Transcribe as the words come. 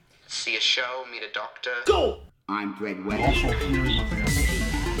See a show, meet a doctor. Go! I'm Fred Weathers. You're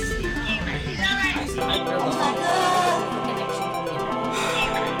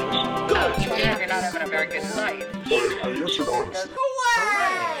not having a very good night.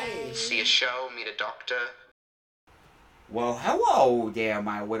 See a show, meet a doctor. Well, hello there,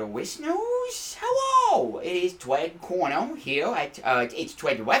 my little listeners. Hello! It is Twed Corner here at, it's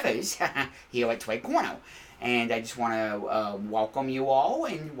Twed Weathers here at Twed Corner. And I just want to welcome you all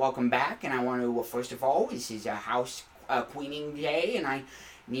and welcome back. And I want to, first of all, this is a house cleaning day, and I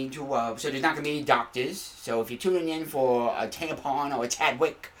need to, so there's not going to be any doctors. So if you're tuning in for a tampon or a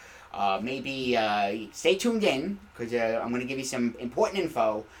Tadwick, maybe stay tuned in, because I'm going to give you some important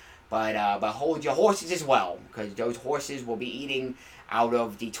info. But hold your horses as well, because those horses will be eating out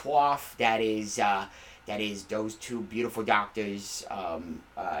of the trough that is those two beautiful doctors and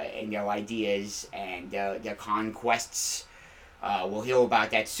their ideas and their conquests. We'll hear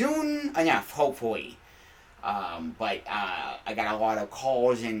about that soon enough, hopefully. But I got a lot of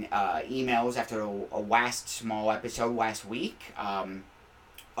calls and emails after a last small episode last week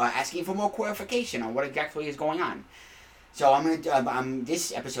asking for more clarification on what exactly is going on. So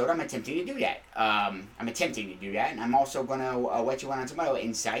this episode, I'm attempting to do that. And I'm also gonna let you in on some other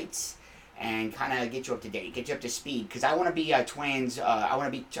insights and kind of get you up to date, get you up to speed, because I want to be clairvoyant. I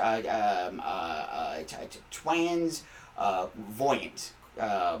want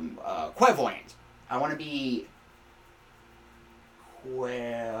to be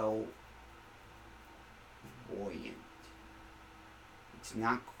clairvoyant. It's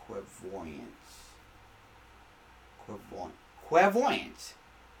not clairvoyance. Clairvoyance.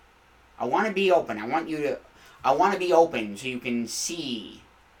 I want to be open. I want to be open so you can see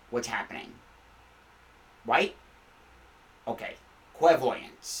what's happening. Right? Okay.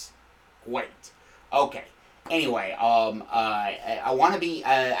 Clairvoyance. Great. Okay. Anyway, I want to be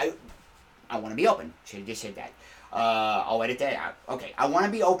open. Should have just said that. I'll edit that out. Okay. I want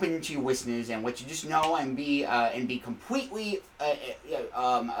to be open to you listeners and let you just know and be completely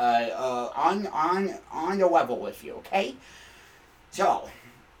on the level with you. Okay. So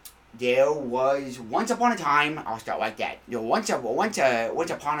there was once upon a time. I'll start like that. Once upon a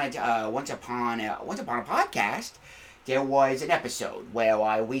podcast, there was an episode where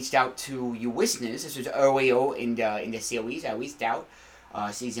I reached out to you listeners. This was earlier in the series. I reached out.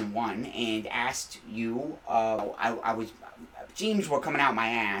 Season 1, and asked you. Themes were coming out my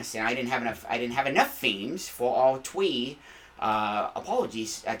ass, and I didn't have enough themes for all three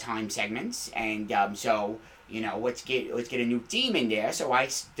apologies time segments, and so let's get a new theme in there. So I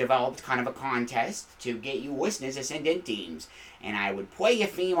developed kind of a contest to get you listeners to send in themes, and I would play a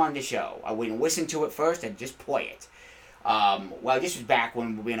theme on the show. I wouldn't listen to it first; I'd just play it. Well, this was back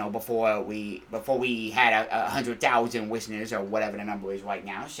when before we had 100,000 listeners or whatever the number is right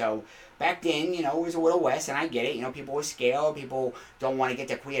now. So back then, it was a little less, and I get it. People were scared. People don't want to get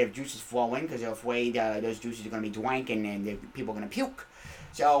their creative juices flowing because they're afraid those juices are going to be drank and people are going to puke.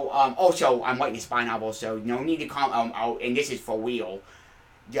 So also, I'm writing a spy novel, so no need to comment. And this is for real.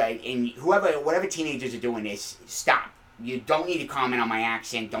 And whatever teenagers are doing this, stop. You don't need to comment on my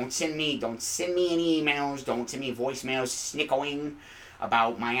accent. Don't send me any emails. Don't send me voicemails snickering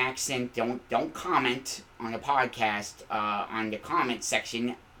about my accent. Don't comment on the podcast on the comment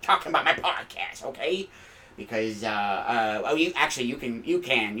section talking about my podcast, okay? Because you can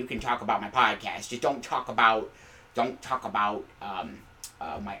talk about my podcast. Just don't talk about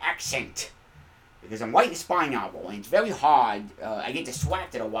my accent. Because I'm writing a spy novel, and it's very hard. I get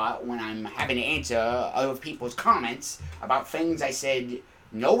distracted a lot when I'm having to answer other people's comments about things I said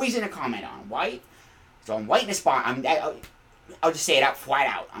no reason to comment on, right? So I'm writing a spy. I'll just say it out flat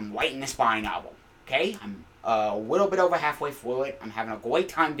out. I'm writing a spy novel, okay? I'm a little bit over halfway through it. I'm having a great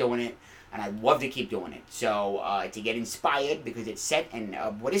time doing it, and I'd love to keep doing it. So to get inspired, because it's set in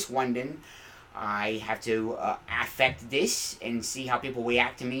British London, I have to affect this and see how people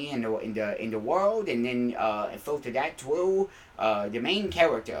react to me in the world, and then filter that through the main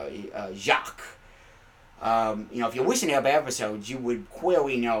character, Jacques. If you listen to other episodes, you would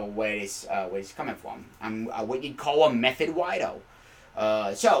clearly know where it's coming from. I'm what you'd call a method writer.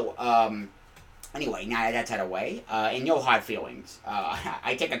 Anyway, now that that's out of the way, and no hard feelings.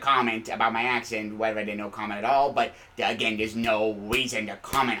 I take a comment about my accent, whether there's no comment at all, but again, there's no reason to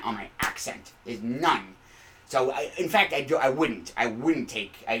comment on my accent. There's none. So, in fact, I would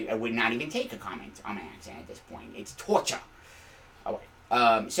not even take a comment on my accent at this point. It's torture. All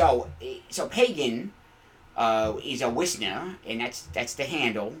right. So Pagan is a listener, and that's the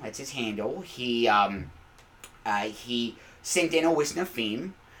handle. That's his handle. He sent in a listener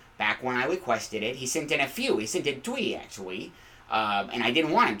theme. Back when I requested it, he sent in a few. He sent in 3, actually. And I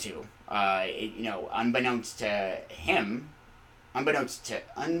didn't want him to. Unbeknownst to him, unbeknownst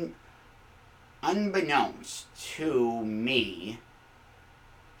to me,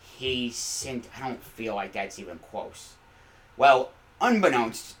 he sent. I don't feel like that's even close. Well,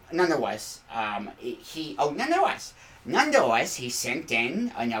 nonetheless, he sent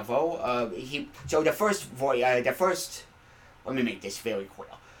in another. Let me make this very clear.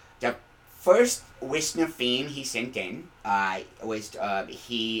 The first listener theme he sent in, it was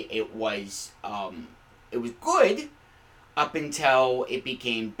good up until it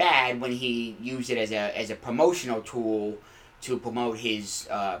became bad when he used it as a promotional tool to promote his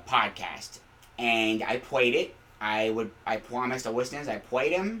podcast. And I played it. I promised the listeners I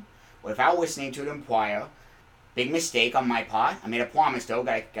played him without listening to them prior. Big mistake on my part. I made a promise though,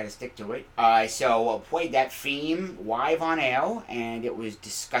 gotta stick to it. So I played that theme live on air, and it was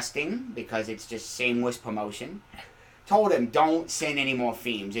disgusting because it's just shameless promotion. Told him don't send any more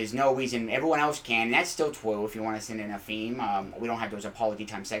themes. There's no reason. Everyone else can, and that's still true if you want to send in a theme. We don't have those apology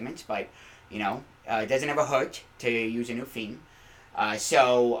time segments, but it doesn't ever hurt to use a new theme. But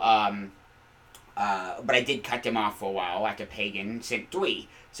I did cut them off for a while after Pagan sent 3.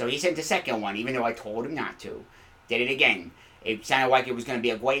 So he sent the second one, even though I told him not to. Did it again. It sounded like it was going to be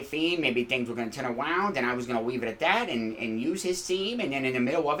a great theme. Maybe things were going to turn around, and I was going to leave it at that and use his theme. And then in the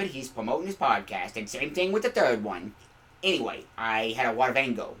middle of it, he's promoting his podcast. And same thing with the third one. Anyway, I had a lot of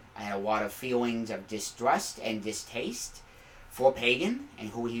anger. I had a lot of feelings of distrust and distaste for Pagan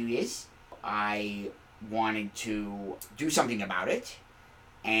and who he is. I wanted to do something about it.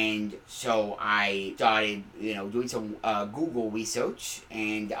 And so I started, doing some Google research,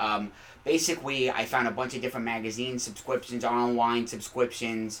 and basically I found a bunch of different magazine subscriptions, online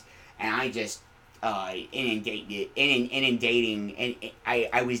subscriptions, and I just I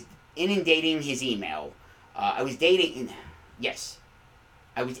was inundating his email. I was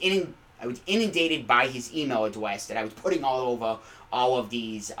inundated by his email address that I was putting all over all of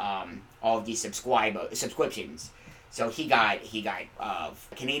these subscriptions. So he got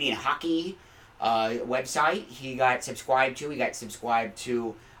Canadian hockey website. He got subscribed to.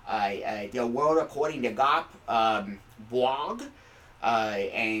 The World According to Gop blog,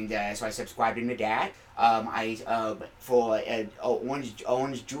 and so I subscribed into that. For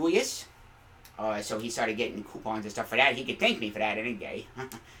Orange Julius. So he started getting coupons and stuff for that. He could thank me for that any day.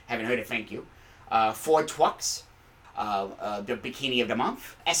 Haven't heard a thank you. Ford Trucks. The Bikini of the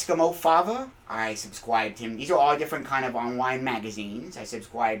Month. Eskimo Father, I subscribed him. These are all different kind of online magazines. I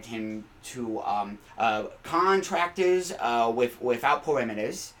subscribed him to Contractors Without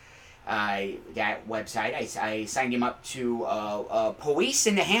Perimeters. That website. I signed him up to Police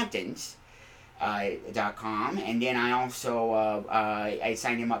in the Hamptons. .com, and then I also I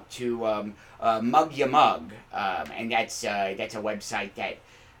signed him up to Mug Ya Mug, and that's a website that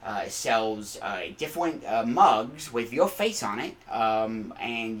sells different mugs with your face on it,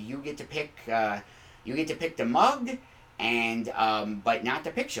 and you get to pick the mug, and but not the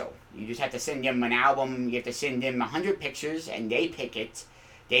picture. You just have to send them an album. You have to send them 100 pictures, and they pick it.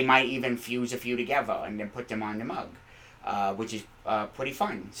 They might even fuse a few together and then put them on the mug, which is pretty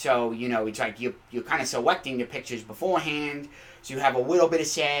fun. So it's like you're kind of selecting the pictures beforehand, so you have a little bit of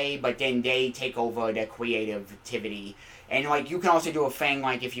say, but then they take over the creativity. And you can also do a thing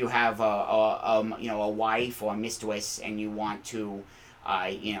like if you have a wife or a mistress and you want to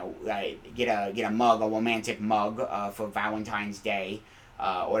get a mug, a romantic mug for Valentine's Day,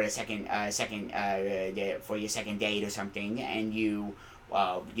 or for your second date or something, and you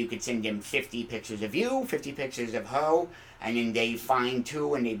could send them 50 pictures of you, 50 pictures of her, and then they find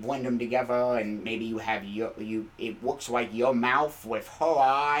 2 and they blend them together, and maybe you have it looks like your mouth with her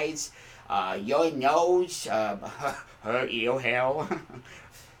eyes, your nose, her ear hair.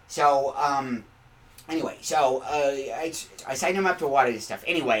 So, anyway, I signed him up to a lot of this stuff.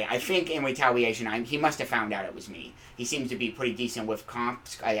 Anyway, I think in retaliation, he must have found out it was me. He seems to be pretty decent with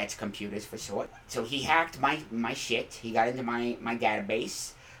comps, that's computers for short. So he hacked my shit. He got into my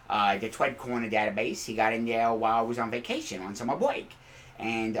database, the Twed Corner database. He got in there while I was on vacation, on summer break.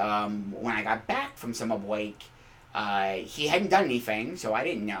 And when I got back from summer break, he hadn't done anything, so I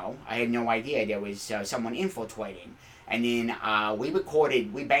didn't know. I had no idea there was someone infiltrating. And then we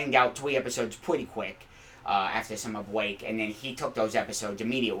banged out 3 episodes pretty quick after summer break, and then he took those episodes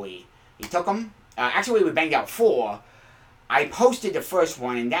immediately. He took them. Actually, we banged out 4. I posted the first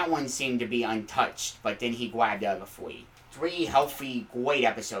one, and that one seemed to be untouched, but then he grabbed the other 3. 3 healthy, great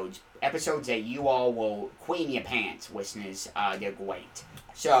episodes. Episodes that you all will queen your pants, listeners. They're great.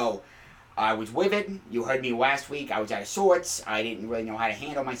 So, I was livid. You heard me last week. I was out of sorts. I didn't really know how to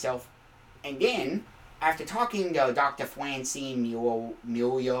handle myself. And then, after talking to Dr. Francine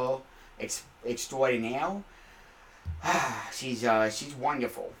Mueller extraordinaire, she's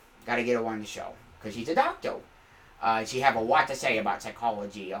wonderful. Got to get her on the show because she's a doctor. She have a lot to say about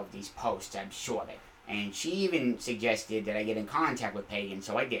psychology of these posts, I'm sure of it. And she even suggested that I get in contact with Pagan,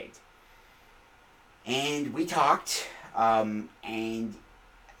 so I did. And we talked, and,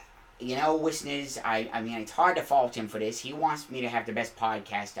 you know, listeners, I mean, it's hard to fault him for this. He wants me to have the best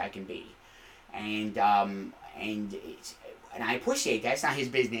podcast I can be. And I appreciate that. It's not his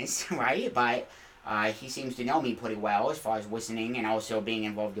business, right? But he seems to know me pretty well as far as listening and also being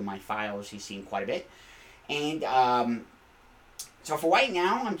involved in my files. He's seen quite a bit. And so for right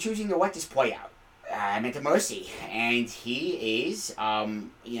now, I'm choosing to let this play out. I'm at the mercy, and he is,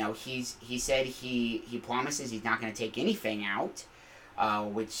 you know, he said he promises he's not going to take anything out,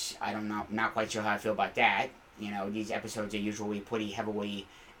 which I don't know, not quite sure how I feel about that. You know, these episodes are usually pretty heavily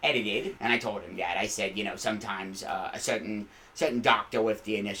edited, and I told him that. I said, you know, sometimes a certain doctor with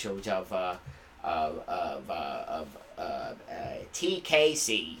the initials of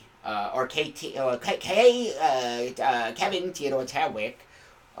TKC or KT or Kevin Theodore Chadwick.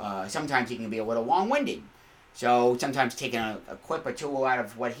 Sometimes he can be a little long-winded. So sometimes taking a clip or two out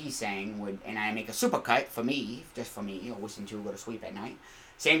of what he's saying would, and I make a supercut for me, just for me, I'll listen to go to sleep at night.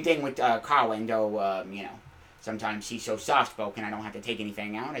 Same thing with Colin, though, you know, sometimes he's so soft-spoken I don't have to take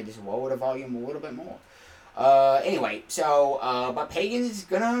anything out. I just lower the volume a little bit more. Anyway, so, but Pagan's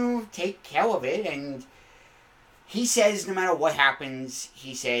gonna take care of it, and he says no matter what happens,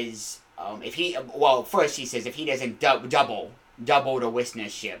 he says, first he says if he doesn't double the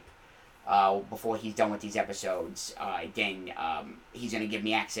listenership before he's done with these episodes, then he's going to give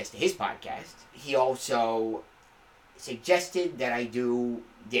me access to his podcast. He also suggested that I do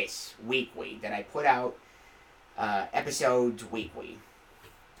this weekly, that I put out episodes weekly.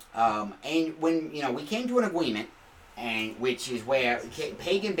 And when, you know, we came to an agreement, and which is where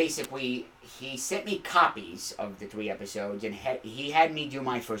Pagan basically, he sent me copies of the 3 episodes, and he had me do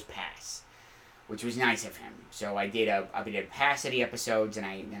my first pass, which was nice of him. So I did a pass of the episodes, and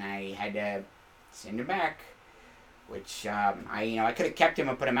I had to send them back, which I could have kept him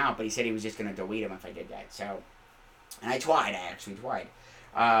and put him out, but he said he was just going to delete them if I did that. So, and I actually tried,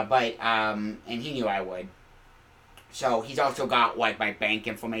 and he knew I would. So he's also got like my bank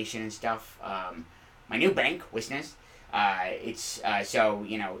information and stuff. My new bank, listeners. It's so,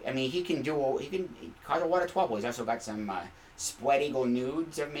 you know, I mean, he can cause a lot of trouble. He's also got some spread eagle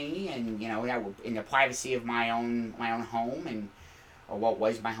nudes of me, and, you know, that in the privacy of my own home, and or what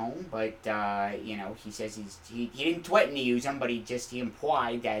was my home. But you know, he says he didn't threaten to use them, but he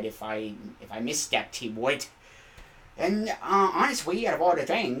implied that if I misstepped, he would. And honestly, out of all the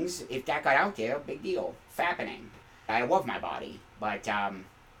things, if that got out there, big deal, fappening. I love my body, but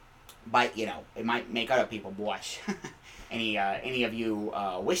you know, it might make other people blush. Any of you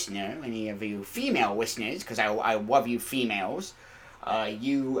any of you female listeners, because I love you females,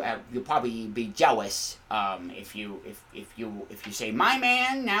 you'll probably be jealous if you say my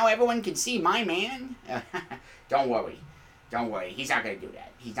man, now everyone can see my man. Don't worry, he's not gonna do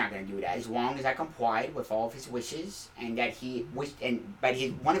that. He's not gonna do that as long as I complied with all of his wishes, and that he wished, but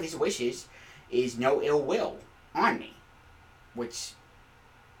one of his wishes is no ill will on me, which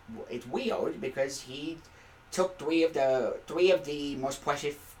it's weird because he took three of the most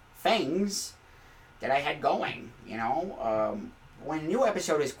precious things that I had going. You know, when a new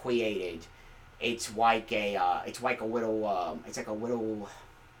episode is created, it's like a little.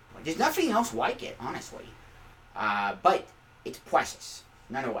 There's nothing else like it, honestly. But it's precious,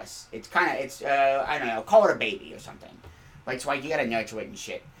 nonetheless. It's I don't know, call it a baby or something. But it's like you gotta nurture it and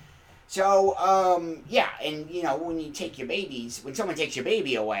shit. So, yeah, and, you know, when someone takes your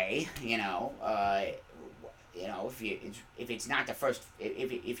baby away, you know, if it's not the first,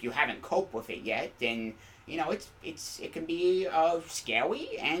 if you haven't coped with it yet, then, you know, it can be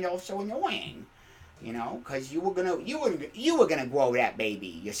scary and also annoying, you know, because you were gonna grow that baby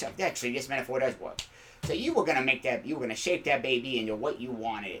yourself. Actually, this metaphor does work. So you were gonna shape that baby into what you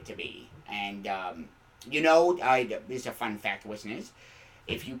wanted it to be, and you know, this is a fun fact, listeners.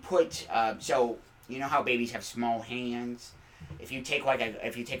 If you put, so you know how babies have small hands. If you take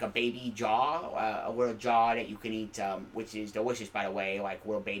a baby jaw, a little jaw that you can eat, which is delicious by the way, like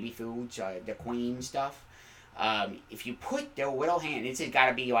little baby foods, the queen stuff. If you put their little hand, this has got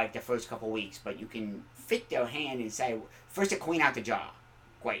to be like the first couple weeks, but you can fit their hand inside. First, to clean out the jaw.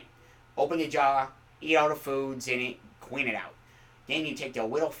 Great. Open the jaw, eat all the foods in it, clean it out. Then you take their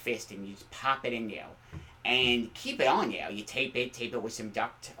little fist and you just pop it in there. And keep it on there. You tape it with some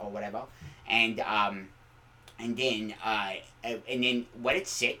duct or whatever, and then let it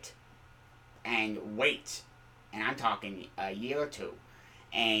sit and wait, and I'm talking a year or two,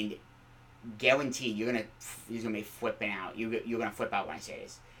 and guaranteed you're gonna be flipping out. You're gonna flip out when I say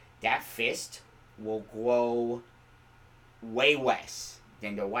this. That fist will grow way less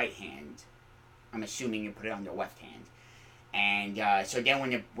than the right hand. I'm assuming you put it on the left hand. And so then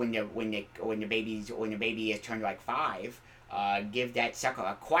when the baby is turned like 5, give that sucker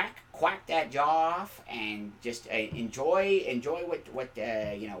a quack that jaw off, and just enjoy what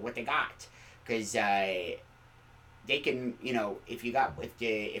they got, because they can, if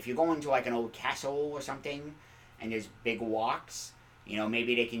you're going to like an old castle or something, and there's big walks,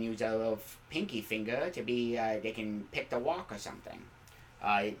 maybe they can use a little pinky finger to be they can pick the walk or something.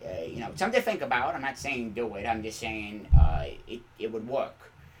 Something to think about. I'm not saying do it. I'm just saying it would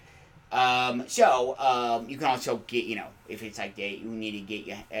work. So you can also get, if it's like you need to get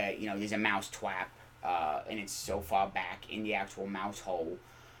your, there's a mouse trap, and it's so far back in the actual mouse hole.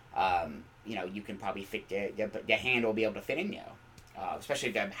 You can probably fit the hand will be able to fit in there. Especially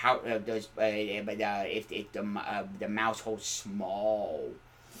if the mouse hole's small.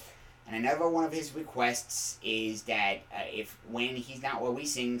 And another one of his requests is that if when he's not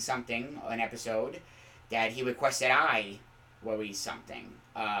releasing something, an episode, that he requests that I release something,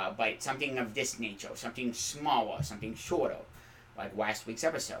 but something of this nature, something smaller, something shorter, like last week's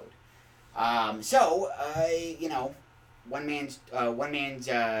episode. One man's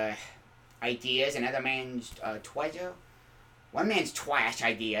ideas, another man's treasure. One man's trash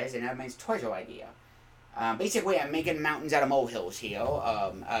ideas, another man's treasure idea. Basically, I'm making mountains out of molehills here,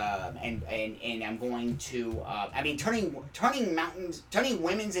 and I'm going to, turning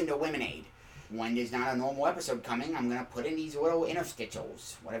women's into lemonade. When there's not a normal episode coming, I'm gonna put in these little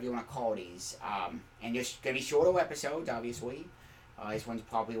interstitials, whatever you want to call these, and there's gonna be shorter episodes, obviously. This one's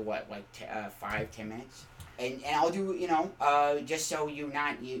probably 5-10 minutes, and I'll do, just so you're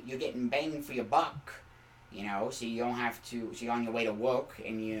getting bang for your buck. So you don't have to, so you're on your way to work,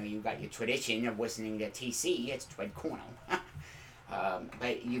 and, you got your tradition of listening to TC, it's Twed Corner.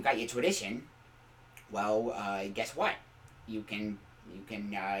 But you got your tradition, well, guess what? You can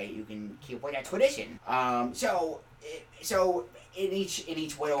keep with that tradition. So in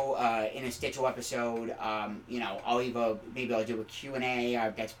each little, interstitial episode, I'll do a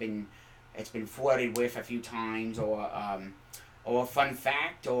Q&A, that's been flirted with a few times, or a fun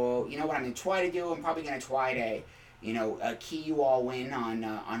fact, or what I'm gonna try to do. I'm probably gonna try to, key you all in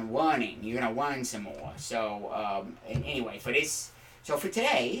on learning. You're gonna learn some more. So anyway, for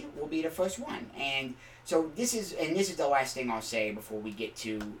today will be the first one, and so this is the last thing I'll say before we get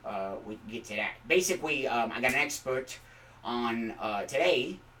to that. Basically, I got an expert on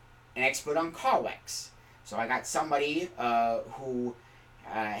today, an expert on car wrecks. So I got somebody who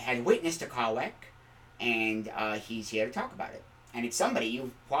has witnessed a car wreck, and he's here to talk about it. And it's somebody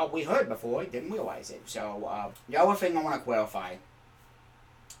you've probably heard before, didn't realize it. So, the other thing I want to clarify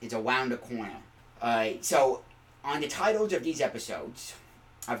is around the corner. So, on the titles of these episodes,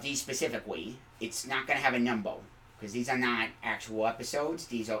 of these specifically, it's not going to have a number, because these are not actual episodes,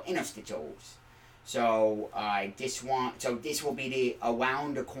 these are interstitials. So, this will be the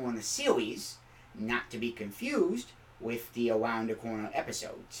Around the Corner series, not to be confused with the Around the Corner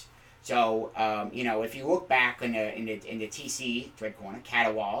episodes. So, if you look back in the TC Twed Corner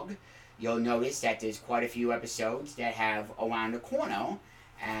catalog, you'll notice that there's quite a few episodes that have Around the Corner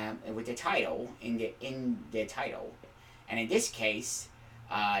with the title in the title, and in this case,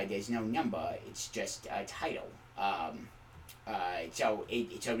 there's no number; it's just a title. So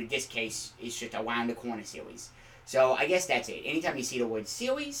in this case, it's just Around the Corner series. So I guess that's it. Anytime you see the word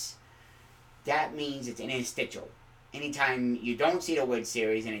series, that means it's an interstitial. Anytime you don't see the word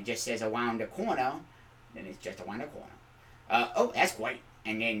series and it just says Around the Corner, then it's just Around the Corner. Oh, that's great.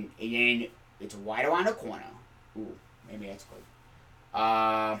 And then it's right around the corner. Ooh, maybe that's good.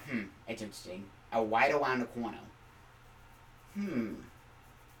 It's interesting. Right around the corner.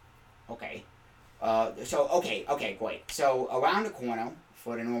 Okay. Okay, great. So Around the Corner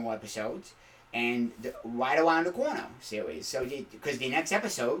for the normal episodes, and the Right Around the Corner series. So because the next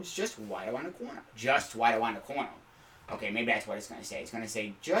episode's just right around the corner. Just right around the corner. Okay, maybe that's what it's going to say. It's going to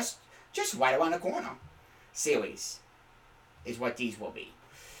say just right around the corner series is what these will be.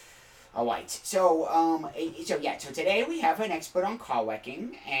 All right. So so today we have an expert on car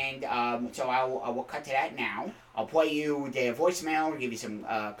wrecking, and so I will cut to that now. I'll play you the voicemail, give you some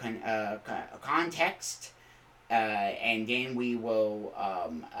context, and then we will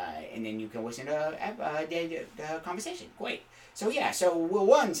and then you can listen to the conversation. Great. So so we'll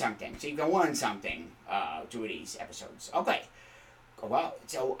learn something. So you can learn something through these episodes. Okay. Well,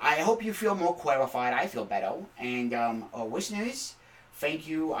 so I hope you feel more clarified. I feel better. And listeners, thank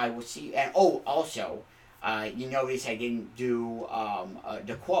you. I will see. And oh, also, you notice I didn't do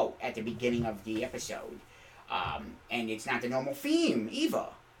the quote at the beginning of the episode, and it's not the normal theme either.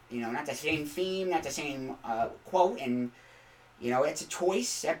 You know, not the same theme, not the same quote, and you know, it's a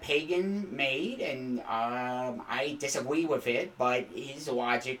choice that Pagan made, and I disagree with it, but his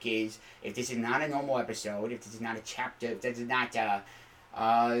logic is, if this is not a normal episode, if this is not a chapter, if this is not,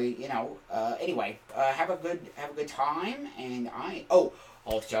 anyway, have a good time, and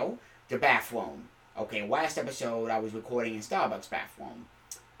also, the bathroom. Okay, last episode I was recording in Starbucks bathroom.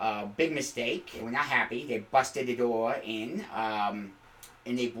 Big mistake, we're not happy, they busted the door in, and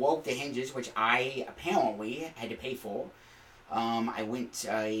they broke the hinges, which I apparently had to pay for. I went,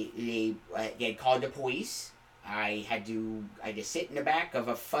 they had called the police. I had to sit in the back of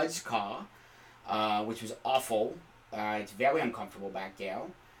a fuzz car, which was awful. It's very uncomfortable back there.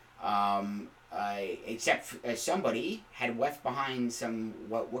 Except somebody had left behind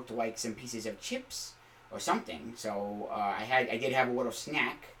what looked like some pieces of chips or something. So, I did have a little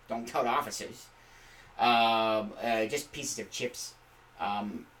snack. Don't tell the officers. Just pieces of chips.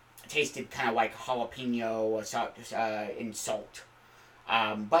 Tasted kind of like jalapeno or salt, and salt.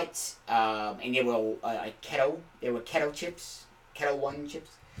 And they were kettle chips, Kettle One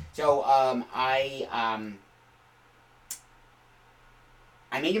chips. So I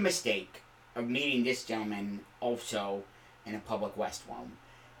made a mistake of meeting this gentleman also in a public restroom,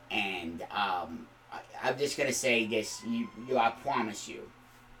 and I'm just gonna say this. I promise you,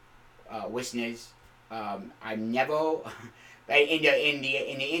 listeners, I'm never. In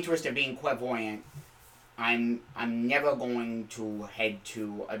the interest of being clairvoyant, I'm never going to head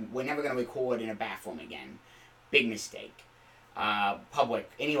to. We're never going to record in a bathroom again. Big mistake. A public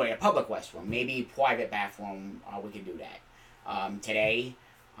restroom, maybe private bathroom. We could do that. Today,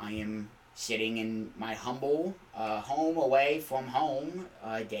 I am sitting in my humble home away from home.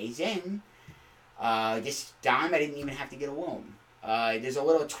 Days in. This time I didn't even have to get a room. There's a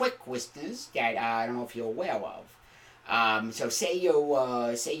little trick, listeners, that I don't know if you're aware of. So say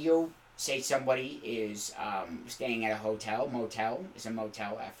somebody is staying at a motel is a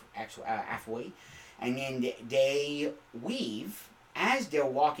motel actually, and then they leave as they're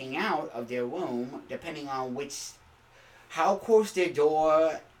walking out of their room, depending on how close their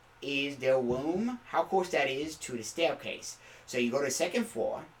door is their room, how close that is to the staircase. So you go to the second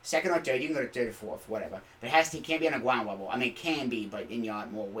floor, second or third, you can go to third or fourth, whatever, but it can't be on the ground level. I mean, it can be, but then you're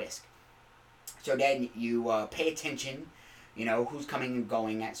at more risk. So then you pay attention, you know, who's coming and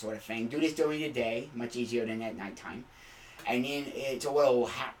going, that sort of thing. Do this during the day, much easier than at nighttime. And then it's a little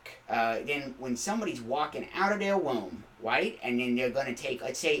hack. Then when somebody's walking out of their room, right, and then they're going to take,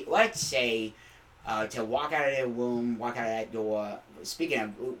 let's say, to walk out of their room, walk out of that door, speaking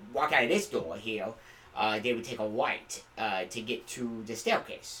of, walk out of this door here, they would take a right to get to the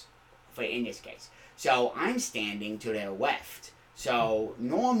staircase, in this case. So I'm standing to their left. So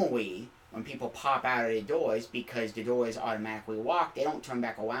normally, when people pop out of the doors, because the door is automatically locked, they don't turn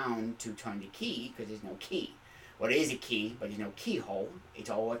back around to turn the key, because there's no key. Well, there is a key, but there's no keyhole. It's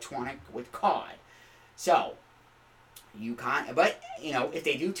all electronic with card. So, you can't, but, you know, if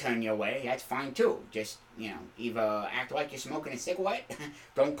they do turn your way, that's fine too. Just, you know, either act like you're smoking a cigarette,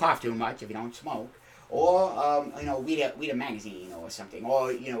 don't cough too much if you don't smoke, or, you know, read a magazine or something,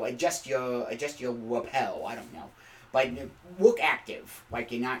 or, you know, adjust your lapel, I don't know. But look active, like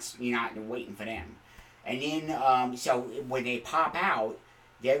you're not waiting for them. And then, so when they pop out,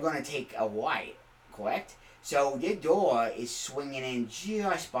 they're going to take a right, correct? So their door is swinging in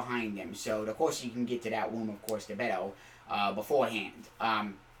just behind them. So the closer you can get to that room, of course, the better, beforehand.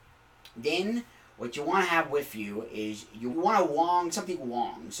 Then what you want to have with you is you want something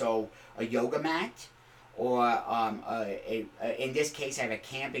long. So a yoga mat, or in this case, I have a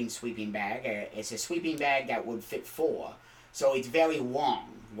camping sleeping bag. It's a sleeping bag that would fit 4. So it's very long,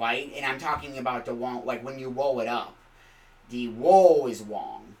 right? And I'm talking about the long, like when you roll it up. The roll is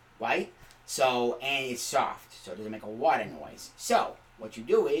long, right? So, and it's soft, so it doesn't make a lot of noise. So, what you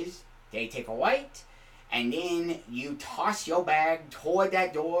do is, they take a right, and then you toss your bag toward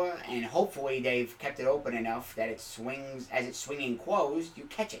that door, and hopefully they've kept it open enough that it swings, as it's swinging closed, you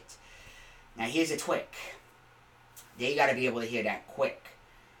catch it. Now, here's a trick. They got to be able to hear that quick,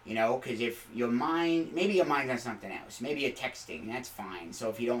 you know, because if maybe your mind's on something else. Maybe you're texting, that's fine. So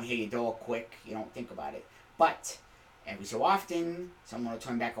if you don't hear your door quick, you don't think about it. But every so often, someone will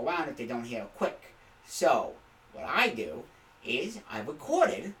turn back around if they don't hear quick. So, what I do is I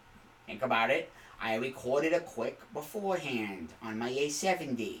recorded, think about it, I recorded a quick beforehand on my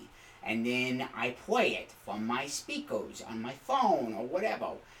A70. And then I play it from my speakers on my phone or whatever.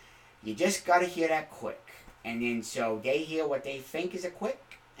 You just got to hear that quick. And then so they hear what they think is a quick,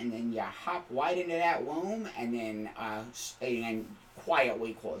 and then you hop right into that room, and then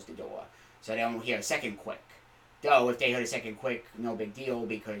quietly close the door, so they don't hear a second quick. Though if they heard a second quick, no big deal,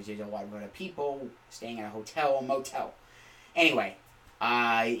 because there's a lot of other people staying in a hotel or motel. Anyway,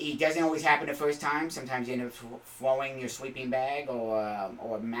 it doesn't always happen the first time. Sometimes you end up throwing your sleeping bag or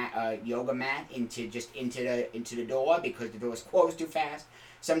yoga mat into the door because the door's closed too fast.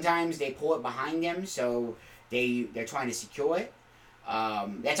 Sometimes they pull it behind them, so they're trying to secure it.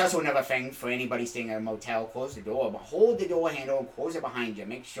 That's also another thing for anybody staying at a motel. Close the door, but hold the door handle and close it behind you.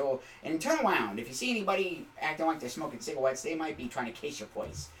 Make sure, and turn around. If you see anybody acting like they're smoking cigarettes, they might be trying to case your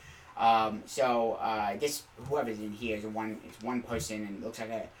place. This whoever's in here is one person, and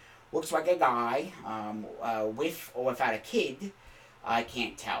looks like a guy, with or without a kid. I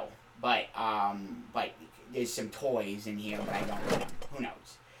can't tell, but there's some toys in here, but I don't know. Who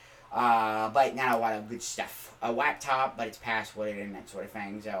knows? But not a lot of good stuff. A laptop, but it's passworded and that sort of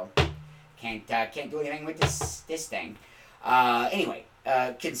thing. So can't do anything with this thing. Anyway,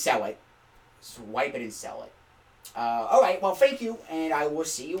 can sell it. Swipe it and sell it. All right. Well, thank you, and I will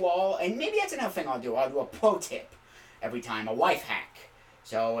see you all. And maybe that's another thing I'll do. I'll do a pro tip every time, a wife hack.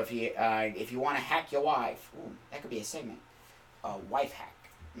 So if you want to hack your wife, that could be a segment. A wife hack.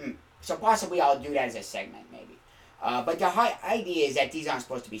 So possibly I'll do that as a segment, maybe. But the idea is that these aren't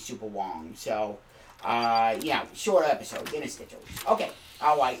supposed to be super long, so, shorter episodes, interstitials. Okay,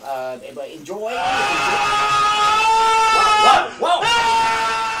 alright, but enjoy. Whoa!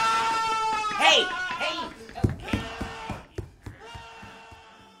 Hey! Okay.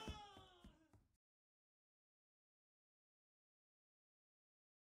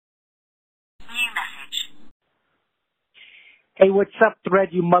 New message. Hey, what's up,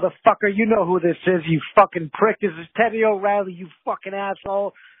 Thread, you motherfucker? You know who this is, you fucking prick. This is Teddy O'Reilly, you fucking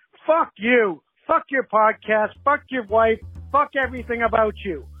asshole. Fuck you. Fuck your podcast. Fuck your wife. Fuck everything about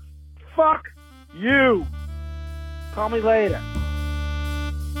you. Fuck you. Call me later.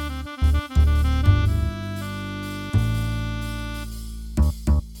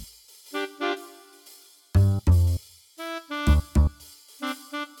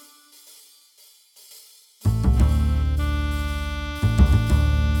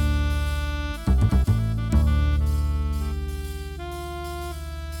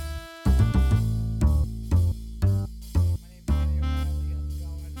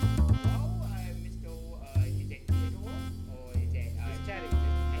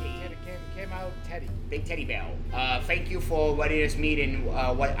 Big Teddy Bell. Thank you for letting us meet in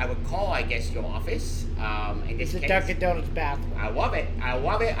what I would call, I guess, your office. In this It's a case. Dunkin' Donuts bathroom. I love it. I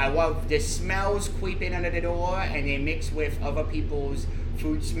love the smells creeping under the door, and they mix with other people's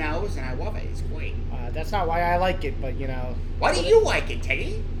food smells, and I love it. It's great. That's not why I like it, but you know. Why do you like it,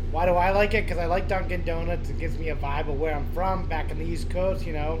 Teddy? Why do I like it? Because I like Dunkin' Donuts. It gives me a vibe of where I'm from, back in the East Coast,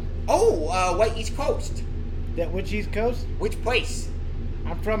 you know. Oh, what East Coast? Which East Coast? Which place?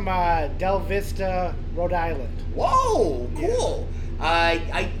 I'm from Del Vista, Rhode Island. Whoa, cool.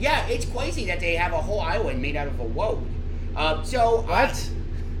 Yeah, it's crazy that they have a whole island made out of a road. What?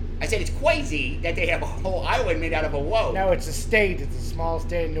 I said it's crazy that they have a whole island made out of a road. No, it's a state. It's a small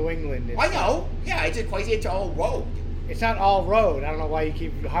state in New England. I know. Yeah, it's just crazy. It's all road. It's not all road. I don't know why you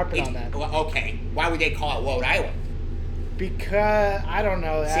keep harping on that. Well, okay. Why would they call it Rhode Island? Because I don't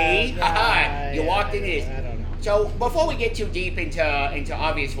know. See? You walked in this. I don't know. So before we get too deep into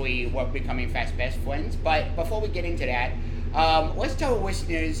obviously what becoming fast best friends, but before we get into that, let's tell the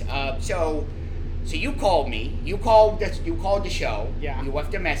listeners. So you called me. You called the show. Yeah. You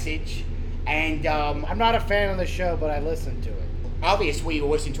left a message, and I'm not a fan of the show, but I listen to it. obviously you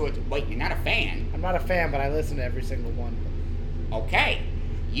listen to it. Wait, you're not a fan. I'm not a fan, but I listen to every single one. Okay.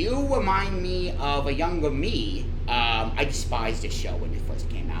 You remind me of a younger me. I despised this show when it first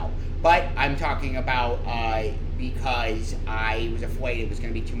came out. But I'm talking about because I was afraid it was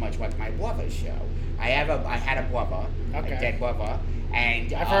going to be too much like my brother's show. I had a brother, Okay. a dead brother,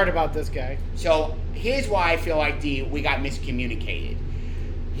 and I've heard about this guy. So here's why I feel like we got miscommunicated.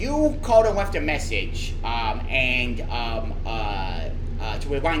 You called and left a message, to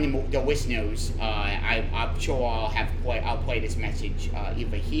remind the listeners, I'm sure I'll play this message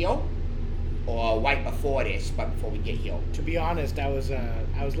either here or right before this, but before we get here. To be honest, I was a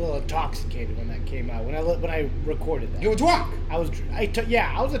little intoxicated when that came out. When I recorded that, You were drunk. I was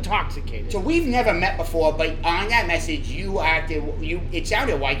intoxicated. So we've never met before, but on that message, it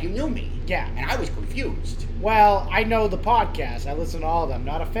sounded like you knew me. Yeah. And I was confused. Well, I know the podcast. I listen to all of them.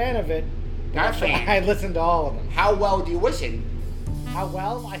 Not a fan of it. Not a fan. I listen to all of them. How well do you listen? How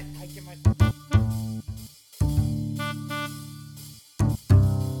well? I give my.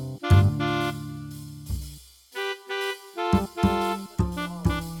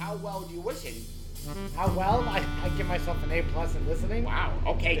 fucking A+ in listening. Wow.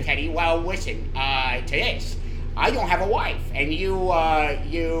 Okay, Teddy. Well, listen. To this, I don't have a wife, and you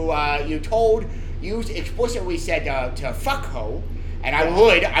explicitly said to fuck her, and I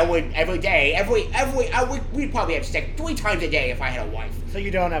would every day, we'd probably have sex 3 times a day if I had a wife. So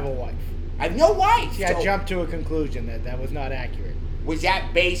you don't have a wife. I have no wife. See, I so jumped to a conclusion that was not accurate. was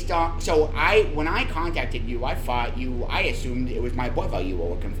that based on? So when I contacted you, I assumed it was my brother you were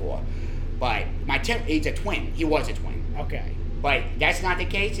looking for, but he's a twin. He was a twin. Okay. But that's not the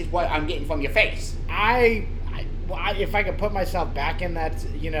case. Is what I'm getting from your face. If I could put myself back in that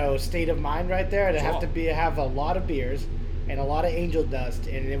state of mind right there, it'd have to have a lot of beers and a lot of angel dust,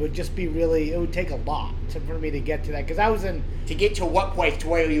 and it would just be it would take a lot for me to get to that, because I was in... To get to what place? To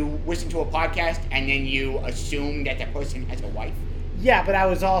where you listen to a podcast and then you assume that the person has a wife? Yeah, but I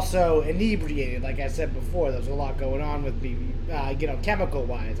was also inebriated, like I said before. There was a lot going on with me,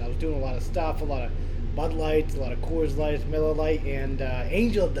 chemical-wise. I was doing a lot of stuff, a lot of Bud Lights, a lot of Coors Lights, Miller Lite, and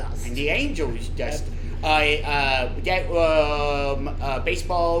angel dust. And the Angels dust.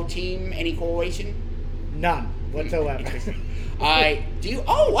 Baseball team, any correlation? None whatsoever. Do you?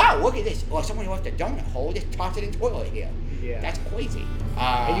 Oh wow! Look at this. Oh, someone left a donut hole. Just tossed it in the toilet here. Yeah. That's crazy.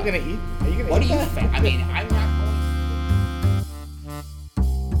 Are you gonna eat? What do you that? think? I mean, I'm not going.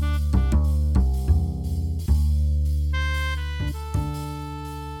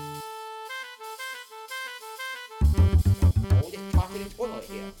 Just tossed it in the toilet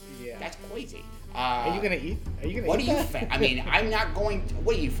here. Yeah. That's crazy. Are you gonna eat? What do you that? think? I mean, I'm not going to.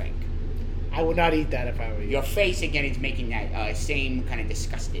 What do you think? I would not eat that if I were you. Your face again is making that same kind of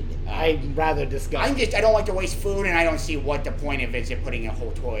disgusted. I'm rather disgusted. I don't like to waste food, and I don't see what the point of it is of putting a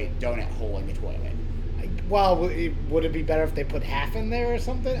whole donut hole in the toilet. Well, would it be better if they put half in there or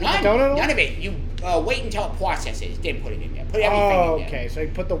something? None of it. You wait until it processes, then put it in there. Put everything in there. Okay. So you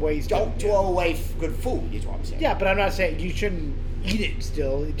put the waste. Don't throw away good food, is what I'm saying. Yeah, but I'm not saying you shouldn't eat it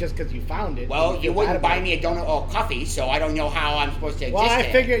still just because you found it. Well, you wouldn't buy me a donut or coffee, so I don't know how I'm supposed to exist. Well,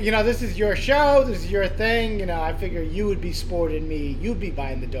 I figure, this is your show, this is your thing, I figure you would be sporting me, you'd be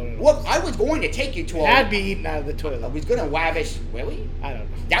buying the donut. Look, I was going to take you to I'd be eating out of the toilet. I was going to lavish, really? I don't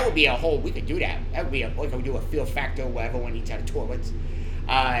know. That would be we could do that. That would be we could do a Feel Factor, whatever, when each out of toilets.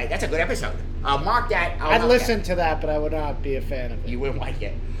 That's a good episode. Mark that. I'd listen to that, but I would not be a fan of it. You wouldn't like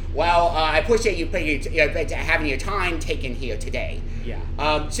it. Well, I appreciate you having your time taken here today.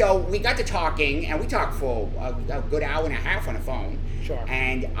 Yeah. So we got to talking, and we talked for a good hour and a half on the phone. Sure.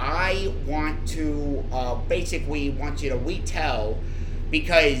 And I want to basically want you to retell,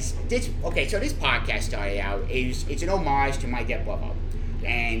 because this podcast started out it's an homage to my dead brother,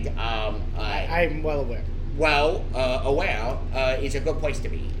 and I'm well aware. Well, aware is a good place to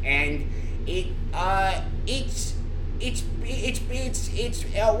be, and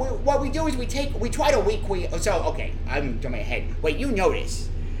what we do is we try to weekly. So okay, I'm jumping ahead. Wait, you know this.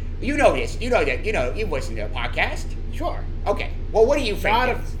 You know that you listen to a podcast. Sure. Okay. Well, what do you think? Not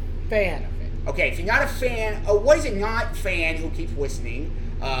a fan of it. Okay, if you're not a fan, what is a not fan who keeps listening?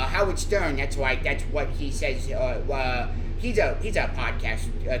 Howard Stern. That's right. That's what he says. He's a podcast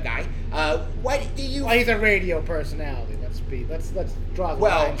guy. What do you? Well, he's a radio personality. Let's draw the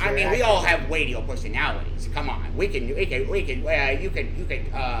Well, lines I here. mean, we all have radio personalities. Come on, we could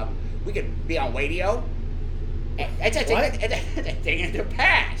be on radio. That's a thing in the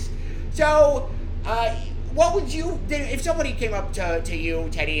past. So, what would you if somebody came up to you,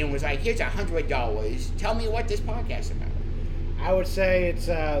 Teddy, and was like, "Here's $100. Tell me what this podcast is about." I would say it's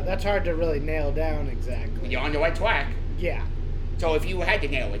that's hard to really nail down exactly. You're on the right track. Yeah. So if you had to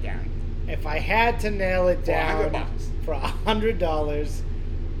nail it down. If I had to nail it down for $100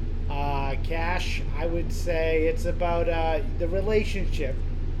 cash, I would say it's about the relationship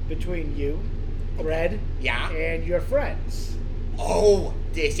between you, Red, and your friends. Oh,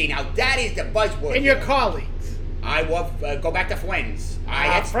 see, now that is the buzzword. And your colleagues. I love go back to friends.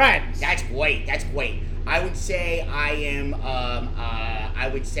 Friends. That's great. I would say I'm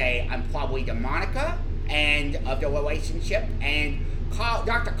probably the Monica and of the relationship, and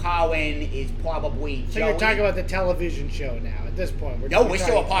Dr. Colin is probably So Joey. you're talking about the television show now at this point. We're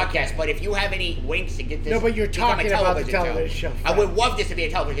still a podcast, but if you have any links to get this... No, but you're become talking a about the television show. I would love this to be a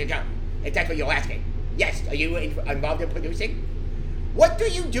television show, if that's what you're asking. Yes, are you involved in producing? What do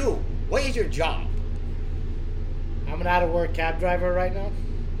you do? What is your job? I'm an out-of-work cab driver right now.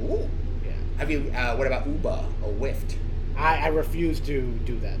 Ooh. Yeah. Have you, what about Uber or Lyft? I refuse to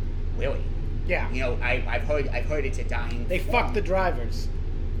do that. Really? Yeah. I've heard it's a dying They form. fuck the drivers.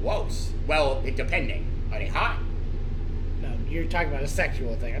 Whoa. Well, depending. Are they hot? No, you're talking about a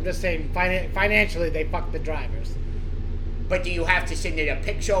sexual thing. I'm just saying financially they fuck the drivers. But do you have to send it a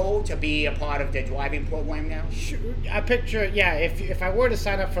picture to be a part of the driving program now? Sure, a picture, yeah. If I were to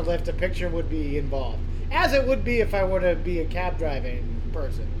sign up for Lyft, a picture would be involved, as it would be if I were to be a cab driving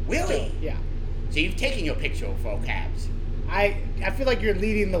person. Really? So, yeah. So you've taken your picture for cabs. I feel like you're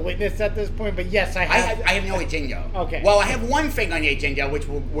leading the witness at this point, but yes, I have. I have no agenda. Okay. Well, I have one thing on the agenda, which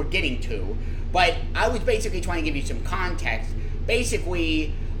we're getting to, but I was basically trying to give you some context.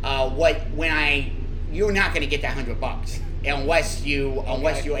 Basically, you're not going to get that $100 unless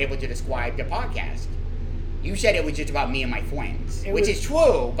you're able to describe the podcast. You said it was just about me and my friends, which is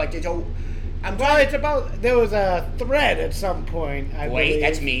true, but there was a thread at some point. I believe.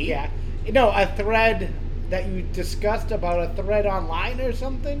 That's me. Yeah. No, a thread that you discussed about a thread online or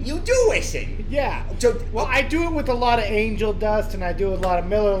something? You do listen. Yeah. So, well, I do it with a lot of Angel Dust, and I do it with a lot of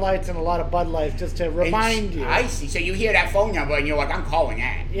Miller Lights and a lot of Bud Lights, just to remind you. I see. So you hear that phone number, and you're like, I'm calling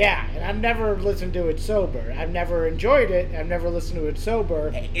that. Yeah, and I've never listened to it sober. I've never enjoyed it. I've never listened to it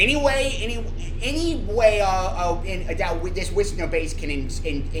sober. Any way that this listener base can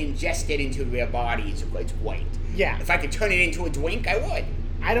ingest it into their bodies, it's great. Yeah. If I could turn it into a drink, I would.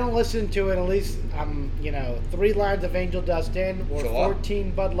 I don't listen to it at least, 3 lines of Angel Dust in, or sure. 14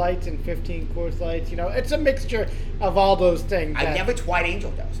 Bud Lights and 15 Coors Lights. It's a mixture of all those things. I've never tried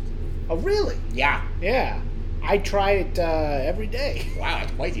Angel Dust. Oh, really? Yeah. Yeah. I try it every day. Wow,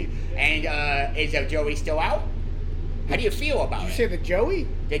 that's crazy. And is the Joey still out? How do you feel about it? Did you say the Joey?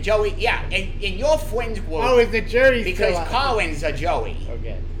 The Joey, yeah. And your friends will... Oh, is the jury because still out? Colin's a Joey.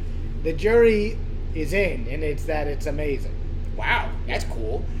 Okay. The jury is in, and it's amazing. Wow, that's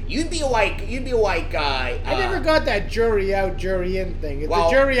cool. You'd be like. I never got that jury out, jury in thing. Is the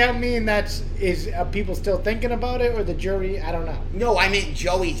jury out mean are people still thinking about it, or the jury? I don't know. No, I meant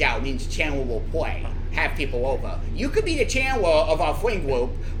Joey's out means Chandler will play, have people over. You could be the Chandler of our friend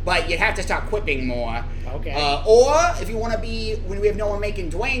group, but you'd have to start quipping more. Okay. Or if you want to be when we have no one making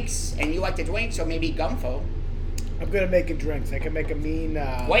drinks and you like to drink, so maybe Gumfo. I'm good at making drinks. I can make a mean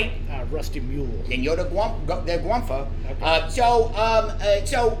rusty mule. Then you're the Gwumfa. Okay.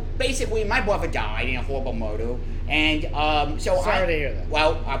 So basically, my brother died in a horrible murder, and Sorry to hear that.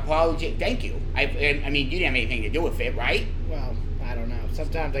 Well, apology. Thank you. I mean, you didn't have anything to do with it, right? Well, I don't know.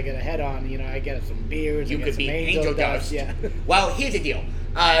 Sometimes I get a head on. I get some beers. You could be Angel Dust. Yeah. Well, here's the deal.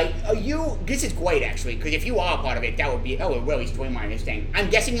 This is great actually, because if you are a part of it, that would really streamline this thing. I'm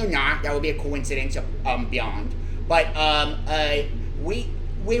guessing you're not. That would be a coincidence beyond. But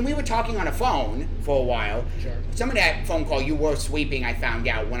when we were talking on the phone for a while, sure. Some of that phone call you were sleeping. I found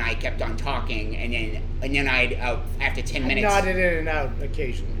out when I kept on talking, and then I'd after 10 minutes. Nodded in and out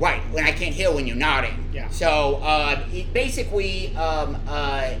occasionally. Right, when I can't hear when you're nodding. Yeah. So basically,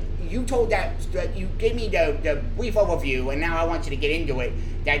 you told that you gave me the brief overview, and now I want you to get into it.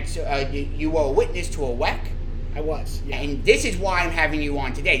 That you were a witness to a wreck. I was, yeah. And this is why I'm having you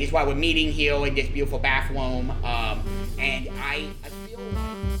on today. This is why we're meeting here in this beautiful bathroom. And I feel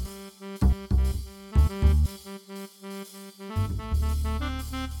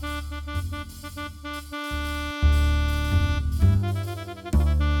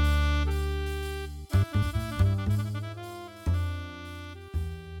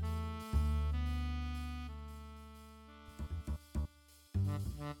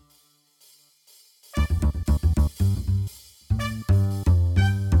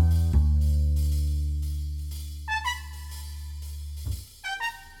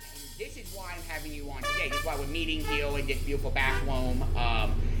we're meeting here in this beautiful bathroom,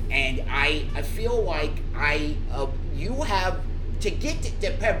 and I feel like you have to get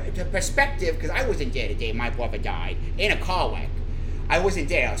the perspective, because I wasn't there the day my brother died in a car wreck. I wasn't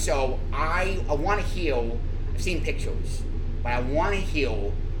there, so I want to hear. I've seen pictures, but I want to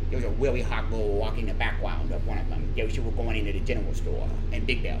hear. There was a really hot girl walking in the background of one of them. She was going into the general store in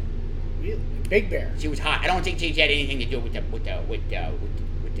Big Bear. Really? Big Bear. She was hot. I don't think she had anything to do with the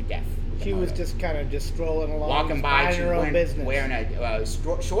death. She was just kind of just strolling along, walking by, her own business, wearing a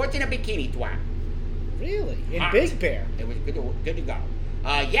shorts and a bikini top. Really? In Hot. Big Bear? It was good to go.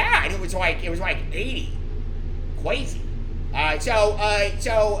 Yeah, and it was like 80, crazy. I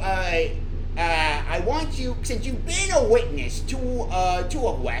want you, since you've been a witness to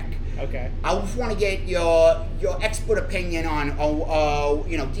a wreck. Okay. I just want to get your expert opinion on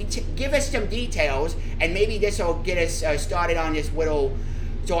give us some details, and maybe this will get us started on this little.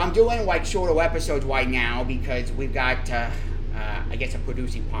 So I'm doing like shorter episodes right now because we've got I guess a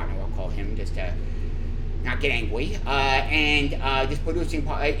producing partner, I'll call him, just to not get angry, and this producing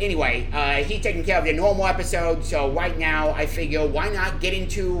partner. Anyway, he's taking care of the normal episodes. So right now I figure why not get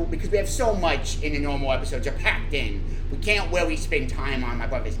into, because we have so much in the normal episodes are packed in. We can't really spend time on my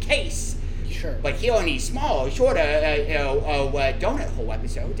brother's case. Sure. But here on these small, shorter, donut hole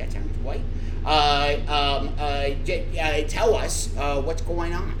episodes, that sounds right. Tell us what's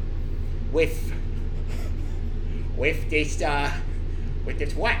going on with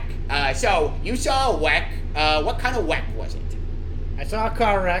this wreck. So you saw a wreck. What kind of wreck was it? I saw a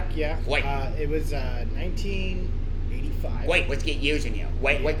car wreck. Yeah. Wait. It was 1985. Wait, let's get years in here.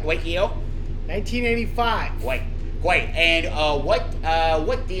 Wait, year. 1985. Wait. And what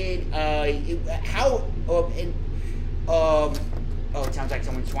did how oh, it sounds like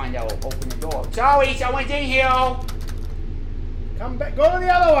someone's trying to open the door. Sorry, someone's in here. Come back. Go to the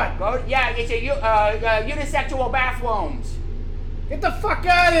other one. Yeah, it's a unisexual bathrooms. Get the fuck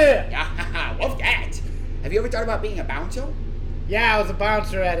out of here. What's that? Have you ever thought about being a bouncer? Yeah, I was a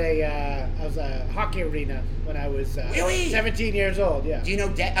bouncer at a hockey arena when I was Really? 17 years old. Yeah. Do you know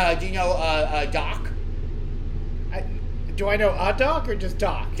Doc? Do I know a Doc or just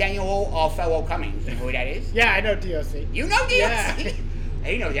Doc? Daniel Fellow Cummings. You know who that is? Yeah, I know DOC. You know DOC? Yeah.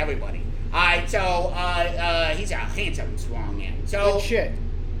 He knows everybody. Alright, so he's a handsome, strong man. So Good shit.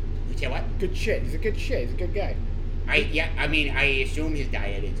 You say what? Good shit. He's a good shit. He's a good guy. I assume his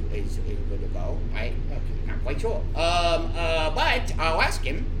diet is good to go. Okay. Not quite sure. But I'll ask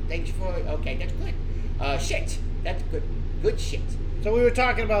him. Thanks for. Okay, that's good. Shit. That's good. Good shit. So we were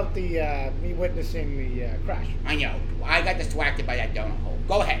talking about the me witnessing the crash. I know. I got distracted by that donut hole.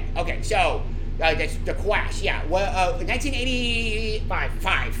 Go ahead. Okay, so that's the crash. Yeah. Well,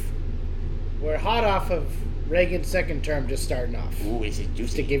 1985. We're hot off of Reagan's second term, just starting off. Ooh, is it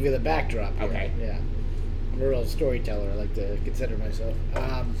Just to juicy? give you the backdrop. Here. Okay. Yeah. I'm a real storyteller. I like to consider myself.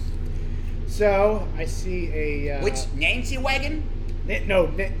 So I see a. Which Nancy Wagon?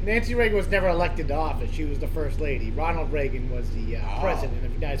 Nancy Reagan was never elected to office. She was the first lady. Ronald Reagan was the president of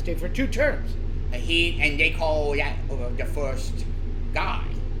the United States for 2 terms. And they call that the first guy.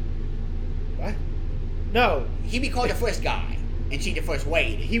 What? No, He be called the first guy, and she the first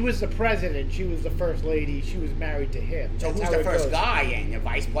lady. he was the president. She was the first lady. She was married to him. So That's who's how the it first goes. guy and the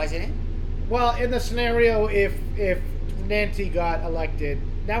vice president? Well, in the scenario, if Nancy got elected,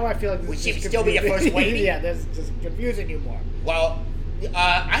 now I feel like this Would is she just still be the confusing. first lady? Yeah, this is just confusing you more. Well,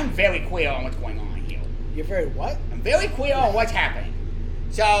 I'm very clear on what's going on here. You're very what? I'm very clear on what's happening.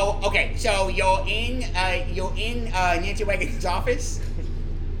 So okay, so you're in Nancy Reagan's office.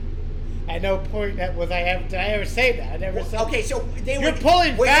 At no point did I ever say that. I never said. Okay, so they You're were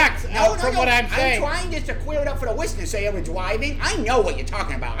pulling facts out from what I'm saying. I'm trying just to clear it up for the listeners. So you were driving. I know what you're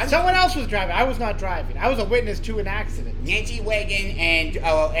talking about. Someone else was driving. I was not driving. I was a witness to an accident. Nancy Reagan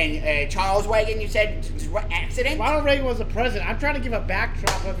and Charles Reagan. You said accident. Ronald Reagan was the president. I'm trying to give a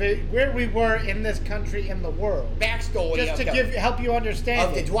backdrop of it, where we were in this country, in the world, Backstory just to help you understand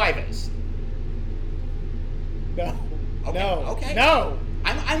of the it. drivers. No. Okay, No. okay. No.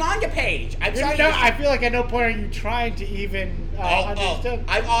 I'm on the page. I'm You sorry. know, I feel like at no point are you trying to even understand.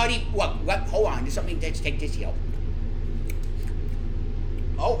 I've already. Look, hold on. There's something. Let's take this here.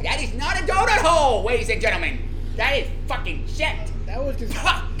 Oh, that is not a donut hole, ladies and gentlemen. That is fucking shit. That was just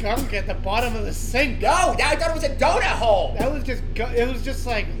gunk at the bottom of the sink. No, I thought it was a donut hole. That was just. It was just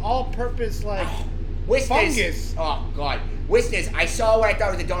like all-purpose, like Listeners, fungus. Oh God, listeners! I saw what I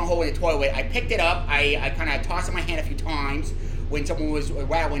thought was a donut hole in the toilet. I picked it up. I kind of tossed it in my hand a few times when someone was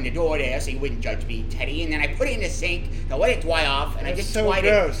rattling the door there, so you wouldn't judge me, Teddy. And then I put it in the sink to let it dry off, and I That's just so dried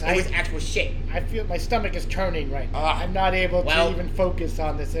gross. it. It was actual shit. I feel my stomach is turning right now. Ah, I'm not able well- to even focus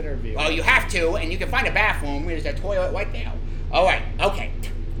on this interview. Well, you have to, and you can find a bathroom. There's a toilet right there. All right, okay.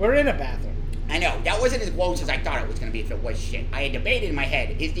 We're in a bathroom. I know, that wasn't as gross as I thought it was going to be if it was shit. I had debated in my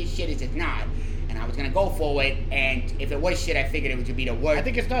head, is this shit, is it not? And I was going to go for it, and if it was shit, I figured it would be the worst. I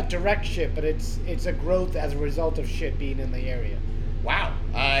think it's not direct shit, but it's a growth as a result of shit being in the area. Wow,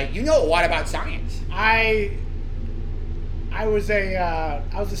 you know a lot about science. I was a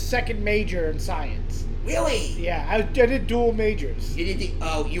second major in science. Really? Yeah, I did dual majors.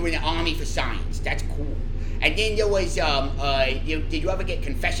 You were in the army for science. That's cool. And then there was, did you ever get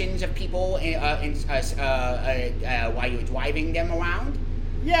confessions of people while you were driving them around?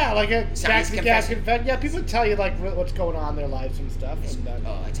 Yeah, like a Science gas confession. confession. Yeah, people tell you like what's going on in their lives and stuff. And,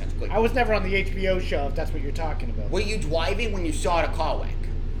 Oh, that sounds good. I was never on the HBO show, if that's what you're talking about. Were you driving when you saw the car wreck?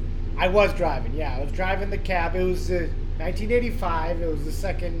 I was driving. Yeah, I was driving the cab. It was 1985. It was the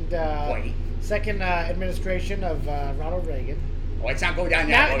second administration of Ronald Reagan. Oh, let's not go down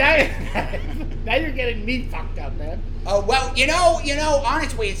that road. Now you're getting me fucked up, man. Oh, well, you know,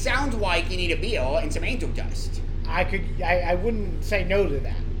 honestly, it sounds like you need a beer and some angel dust. I wouldn't say no to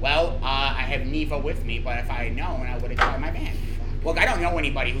that. Well, I have neither with me, but if I had known, I would have tried my band. Look, I don't know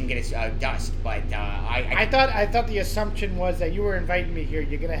anybody who can get us dust, but I thought the assumption was that you were inviting me here.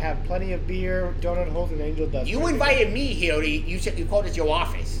 You're gonna have plenty of beer, donut holes, and angel dust. You invited me here. You said you called it your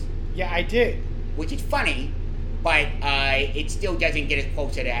office, Yeah, I did. which is funny, but it still doesn't get us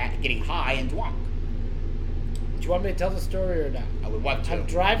closer to getting high and drunk. Do you want me to tell the story or not? I would love to. I'm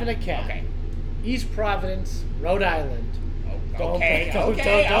driving a cab. Okay. East Providence, Rhode Island. Oh, okay. Don't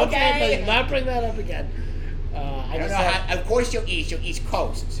not bring that up again. I don't know how. Of course, you're East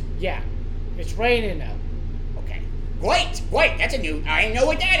Coast. Yeah, it's raining now. Okay. Great. That's a new. I know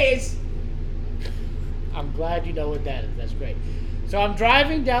what that is. I'm glad you know what that is. That's great. So I'm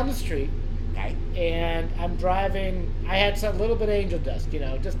driving down the street. Okay. And I'm driving. I had a little bit of angel dust,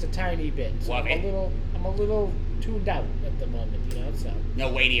 just a tiny bit. So Love I'm it. a little tuned out at the moment, So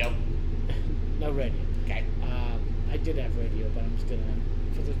No radio. no radio. Okay. I did have radio, but I'm just gonna,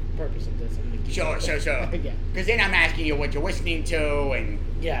 for the purpose of this, I'm gonna keep Sure. Yeah. Because then I'm asking you what you're listening to, and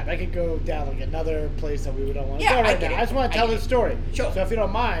Yeah, I could go down like another place that we don't want to Yeah, go I right get now. it. I just want I to tell get this it. story. Sure. So if you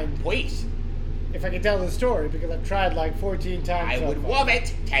don't mind, please, if I can tell this story, because I've tried like 14 times. I so would far. love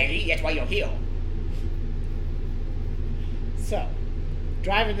it, Teddy. That's why you're here. So,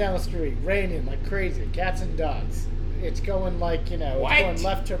 driving down the street, raining like crazy, cats and dogs. It's going like, What? it's going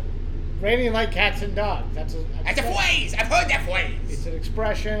left to... Raining like cats and dogs. That's a phrase. I've heard that phrase. It's an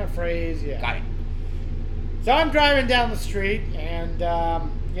expression, a phrase, yeah. Got it. So I'm driving down the street, and,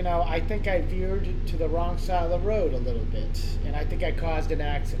 I think I veered to the wrong side of the road a little bit. And I think I caused an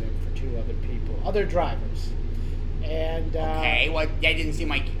accident for two other drivers. And, Okay, well, that didn't seem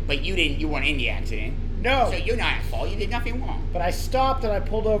like... But you weren't in the accident. No. So you're not at fault. You did nothing wrong. But I stopped and I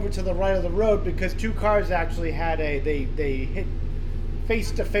pulled over to the right of the road because two cars actually had they hit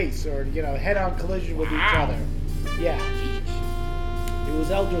face to face or head on collision with each Wow. other. Yeah, Jesus. it was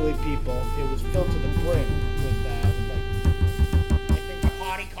elderly people. It was filled to the brim with like I think A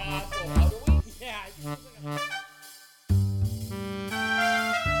party car for elderly? yeah. It was like a-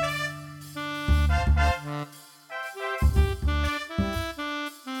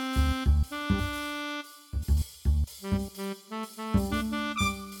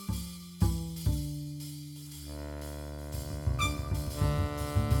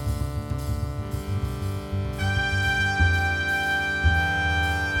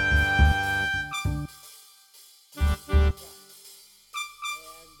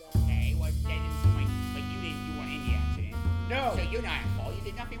 Okay, well, that didn't seem like... But you weren't in the accident. No. So you're not at fault. You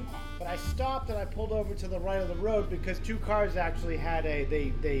did nothing wrong. But I stopped and I pulled over to the right of the road because two cars actually had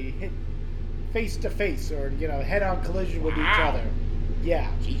they hit face to face or head on collision with each Wow. other. Yeah,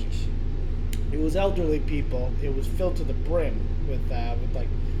 Jesus. it was elderly people. It was filled to the brim with like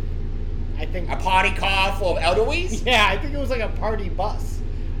I think A party car full of elderlies? yeah, I think it was like a party bus.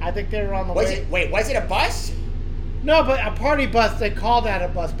 I think they were on the way. Was it a bus? No, but a party bus. They call that a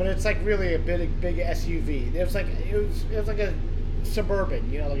bus, but it's like really a big SUV. It was like a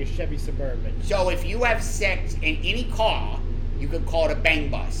Suburban, like a Chevy Suburban. So if you have sex in any car, you could call it a bang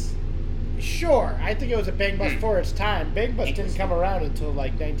bus. Sure, I think it was a bang bus for its time. Bang bus didn't Interesting. come around until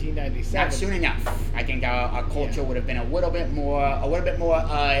like 1997. Not soon enough. I think our culture Yeah. would have been a little bit more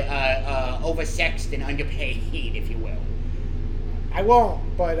oversexed and underpaid, if you will. I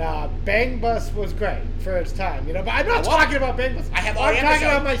won't, but Bang Bus was great for its time, But I'm not I won't. talking about Bang Bus. I have all I'm the talking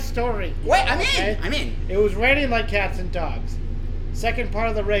episodes. about my story. Wait, I'm in. okay? I'm in. It was raining like cats and dogs. Second part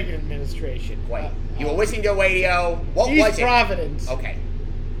of the Reagan administration. Wait, you were listening to the radio. What East was it? Providence. Okay.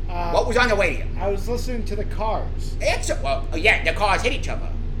 Uh, What was on the radio? I was listening to the Cars. Yeah, the cars hit each other.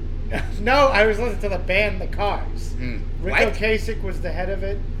 No, I was listening to the band The Cars. Rick What? Ocasek was the head of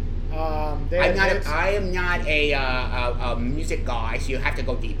it. They I had am not a music guy, so you have to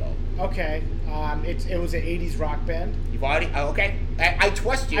go deeper. okay. It was an 80s rock band. You've already okay. I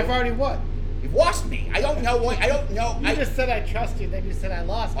trust you. I've already what? You've lost me. I don't know what. I don't know. You just said I trust you, then you said I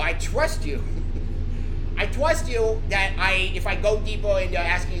lost. I trust you. I trust you that if I go deeper into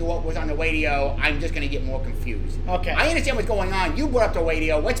asking you what was on the radio, I'm just going to get more confused. Okay. I understand what's going on. You brought up the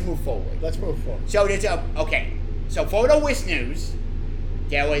radio. Let's move forward. Let's move forward. So So for the listeners,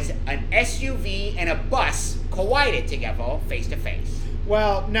 there was an SUV and a bus collided together face to face.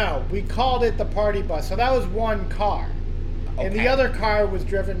 Well, no, we called it the party bus. So that was one car. And the Okay. other car was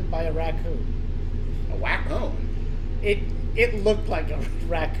driven by a raccoon. A raccoon. It looked like a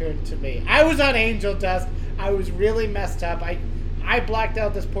raccoon to me. I was on angel dust. I was really messed up. I blacked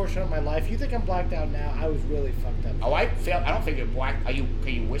out this portion of my life. You think I'm blacked out now? I was really fucked up. Oh, I don't think you're black. Can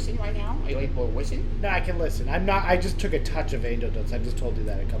you listen right now? Are you able to listen? No, I can listen. I'm not. I just took a touch of angel dust. I just told you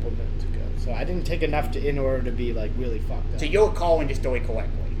that a couple minutes ago. So I didn't take enough in order to be like really fucked up. So you're calling the story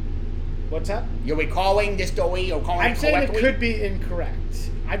correctly. What's that? You're recalling the story or calling I'm it saying correctly? it could be incorrect.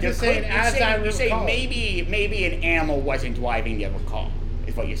 I'm just saying you're saying recall it. maybe an animal wasn't driving the car,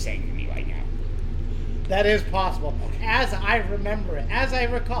 is what you're saying to me right now. That is possible. As I remember it, as I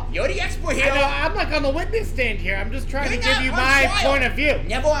recall. You're the expert here. I know, I'm like on the witness stand here. I'm just trying You're to give not you on my trial. point of view.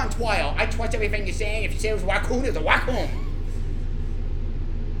 Never on trial. I trust everything you're saying. If you say it was a raccoon, it's a raccoon.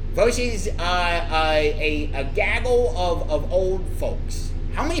 Versus a gaggle of old folks.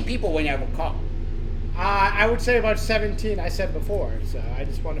 How many people were in a car? I would say about 17. I said before, so I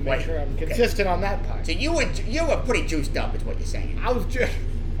just want to make Wait, sure I'm okay. consistent on that part. So you were pretty juiced up, is what you're saying. I was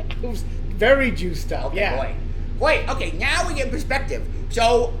very juiced up. Okay, yeah. boy. Wait, okay, now we get perspective.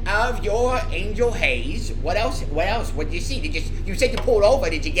 So, of your Angel Haze, what else? What did you see? You said you pulled over.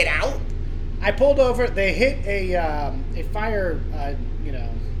 Did you get out? I pulled over. They hit a fire.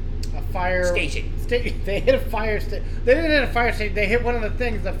 A fire Station. They hit a fire station. They didn't hit a fire station. They hit one of the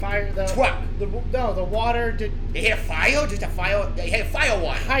things. The Truck. The water. They hit a fire? Just a fire? They hit a fire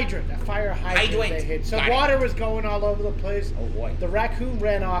water. Hydrant. A fire hydrant. Hydrant. They hit. So Got it. water was going all over the place. Oh, boy. The raccoon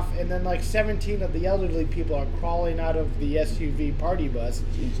ran off, and then like 17 of the elderly people are crawling out of the SUV party bus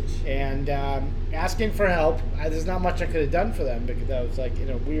Jesus. and asking for help. There's not much I could have done for them because I was like in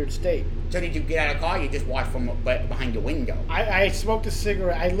a weird state. So did you get out of the car? You just watched from behind your window. I smoked a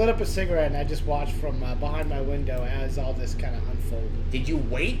cigarette. I lit up a cigarette and I just watched from behind my window as all this kind of unfolded. Did you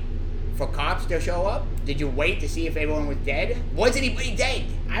wait for cops to show up? Did you wait to see if everyone was dead? Was anybody dead?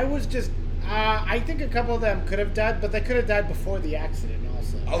 I was just. I think a couple of them could have died, but they could have died before the accident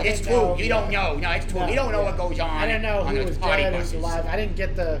also. Oh, I that's didn't true. know- You don't know. No, it's true. No, you don't know yeah. what goes on. I didn't know on who those was party dead, who buses. was alive. I didn't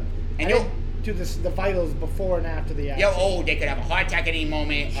get the. And I you'll- didn't do the vitals before and after the They're accident. old. They could have a heart attack at any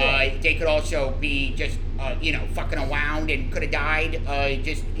moment. Sure. They could also be just, fucking around and could have died.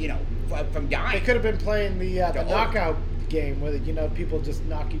 From dying. They could have been playing the They're old. knockout game where people just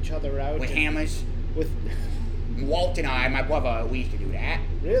knock each other out With and- hammers. With Walt and I, my brother, we used to do that.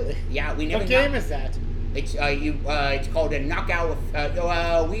 really. Yeah, we never. What game is that? It's called a knockout.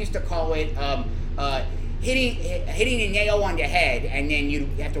 We used to call it hitting a nail on the head, and then you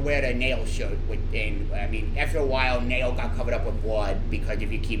have to wear the nail shirt. After a while, nail got covered up with blood because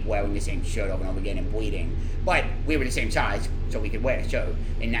if you keep wearing the same shirt over and over again and bleeding. But we were the same size, so we could wear the shirt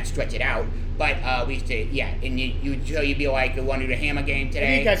and not stretch it out. But we used to, and you'd be like, "You want to do the hammer game Did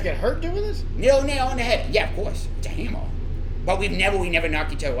today?" you guys get hurt doing this? Nail on the head. Yeah, of course. It's a hammer. But we never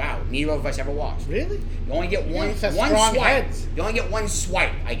knocked each other out. Neither of us ever lost. Really? You only get one must have one strong swipe. heads. You only get one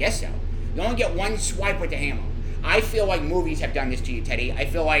swipe. I guess so. You only get one swipe with the hammer. I feel like movies have done this to you, Teddy. I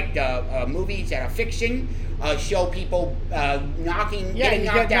feel like movies that are fiction show people getting Yeah, you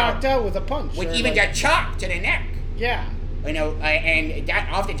knocked get knocked out with a punch. with or even like- that chop to the neck. Yeah. And that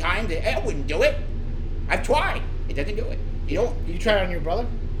oftentimes I wouldn't do it. I've tried. It doesn't do it. You don't. You tried it on your brother?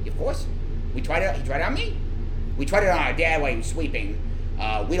 Of course. He tried it on me. We tried it on our dad while he was sweeping.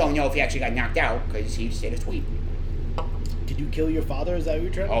 We don't know if he actually got knocked out because he stayed asleep. Did you kill your father? Is that what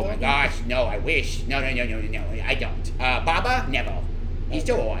you're trying to Oh tell my me? gosh, no, I wish. No, I don't. Baba, never. He's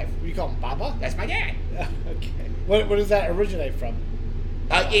still alive. You call him Baba? That's my dad. Okay. What does that originate from?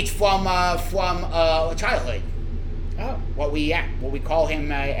 It's from childhood. Oh. What we call him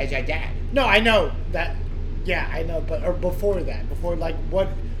as our dad. No, I know that. Yeah, I know. But or before that,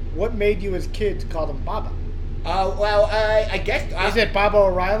 what made you as kids call him Baba? I guess. Is it Baba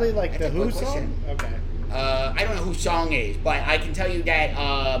O'Reilly, like That's the a Who good song? question. Okay. I don't know whose song it is, but I can tell you that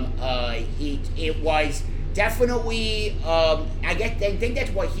it was definitely. I think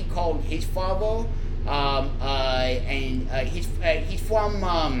that's what he called his father. He's from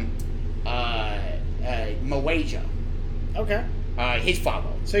Malaysia. Okay. His father.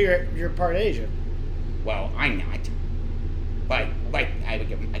 So you're part Asian. Well, I'm not. But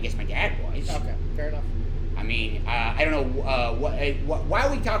I guess my dad was. Okay, fair enough. I mean, I don't know why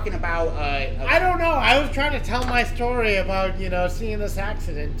are we talking about. I don't know. I was trying to tell my story about seeing this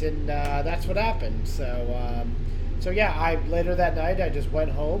accident, and that's what happened. So yeah, later that night I just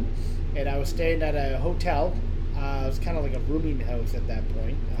went home, and I was staying at a hotel. It was kind of like a rooming house at that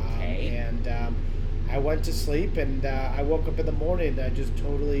point. Okay. And I went to sleep, and I woke up in the morning, and I just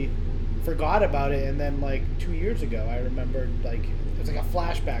totally forgot about it. And then like 2 years ago, I remembered it was like a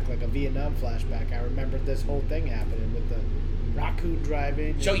flashback, like a Vietnam flashback. I remembered this whole thing happening with the raccoon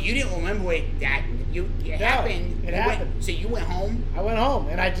driving. So you didn't remember it happened. It happened. So you went home. I went home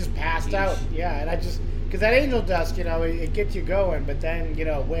and I just passed Jeez. out. Yeah, and I just because that angel dust, it gets you going, but then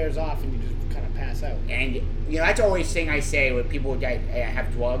it wears off and you just kind of pass out. And that's always thing I say with people that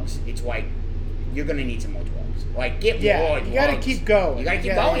have drugs. It's like you're gonna need some more drugs. Like get more drugs. You gotta keep going. You gotta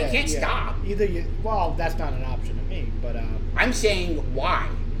keep going. You can't stop. Either that's not an option to me, but I'm saying why.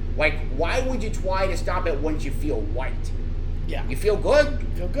 Like, why would you try to stop it once you feel right? Yeah. You feel good?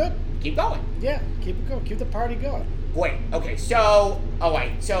 Feel good? Keep going. Yeah, keep it going. Keep the party going. Great. Okay, so, all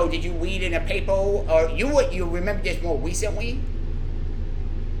right. So, did you read in a paper, or you remember this more recently?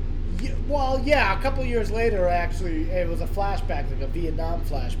 Yeah, well, yeah, a couple years later, actually, it was a flashback, like a Vietnam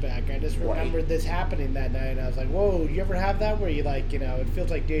flashback. I just remembered this happening that night, and I was like, whoa, you ever have that where you, like, you know, it feels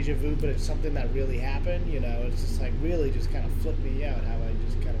like deja vu, but it's something that really happened, you know? It's just, like, really just kind of flipped me out how I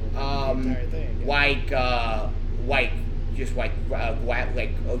just kind of remember the entire thing. You know?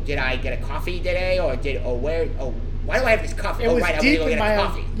 Did I get a coffee today, or why do I have this coffee? It was I'm deep gonna in go get a my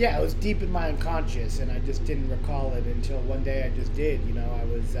coffee. yeah, it was deep in my unconscious, and I just didn't recall it until one day I just did. You know, I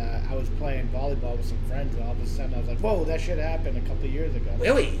was playing volleyball with some friends, and all of a sudden I was like, "Whoa, that shit happened a couple of years ago."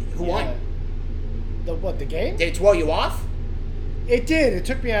 Really? Who won? The game? Did it throw you off? It did. It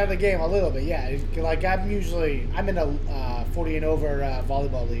took me out of the game a little bit. Yeah, like I'm in a 40 and over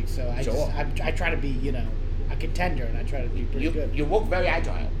volleyball league, so I try to be, you know, a contender, and I try to be pretty good. You look very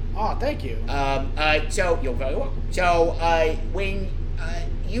agile. Oh, thank you. So you're very welcome. So when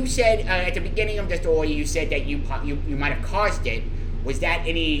you said at the beginning of the story, you said that you might have caused it. Was that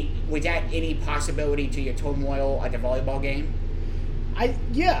any possibility to your turmoil at the volleyball game? I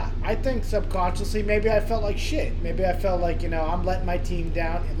think subconsciously maybe I felt like shit. Maybe I felt like, you know, I'm letting my team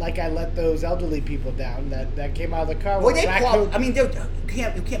down, like I let those elderly people down that came out of the car. Well, you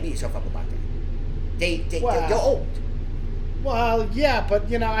can't beat yourself up about that. They're old. Well, yeah, but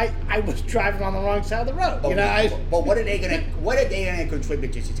you know, I was driving on the wrong side of the road. You know, but what are they gonna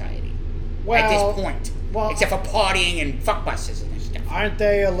contribute to society at this point? Except for partying and fuck buses and stuff. Aren't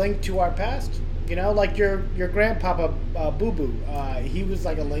they a link to our past? You know, like your grandpapa Boo Boo. He was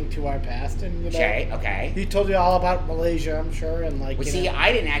like a link to our past, and you know, okay. He told you all about Malaysia, I'm sure, and like. Well, see,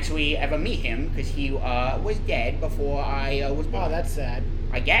 I didn't actually ever meet him because he was dead before I was born. Oh, that's sad.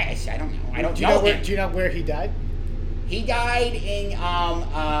 I guess I don't know. I don't know. Do you know where he died? He died in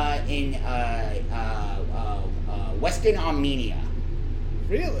Western Armenia.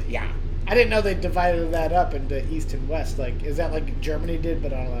 Really? Yeah. I didn't know they divided that up into East and West. Like, is that like Germany did,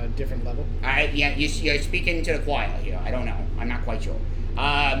 but on a different level? You're speaking to the choir here. I don't know. I'm not quite sure.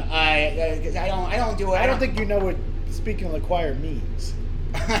 Because I don't do it. I don't think you know what speaking of the choir means.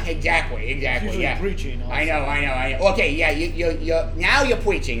 Exactly. It's usually preaching. Also. I know. Okay, yeah. You're now you're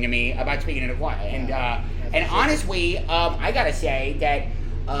preaching to me about speaking to the choir, and honestly, I gotta say that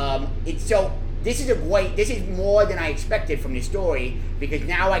it's so. This is more than I expected from this story, because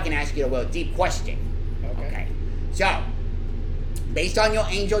now I can ask you a real deep question. Okay. So, based on your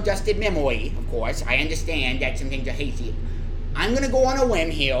angel-dusted memory, of course, I understand that some things are hazy. I'm going to go on a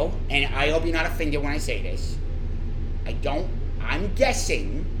whim here, and I hope you're not offended when I say this. I'm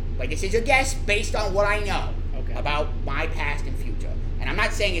guessing, but this is a guess based on what I know about my past and future. And I'm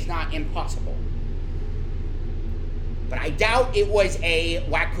not saying it's not impossible. But I doubt it was a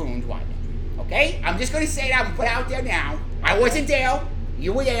raccoon driving. Okay? I'm just going to say that and put it out there now. I wasn't there.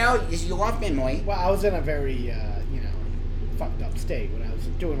 You were there. This is your off memory. Well, I was in a very, fucked up state when I was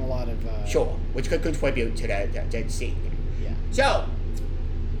doing a lot of... Sure. Which could contribute to the scene. Yeah. So,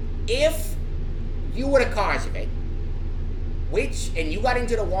 if you were the cause of it, and you got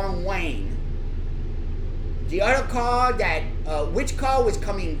into the wrong lane, the other car which car was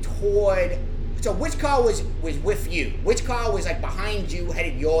coming toward... So, which car was with you? Which car was, like, behind you,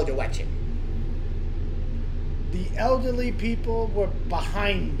 headed your direction? The elderly people were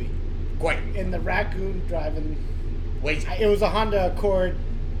behind me. Great. And the raccoon driving... Wait. It was a Honda Accord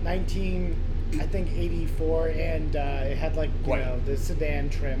 84, and it had, like, you know, the sedan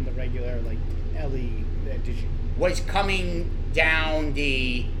trim, the regular, like, LE edition. Was coming down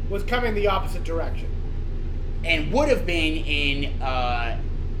the... Was coming the opposite direction. And would have been in...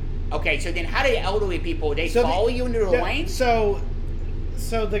 Okay, so then how did the elderly people, follow you into the lane? So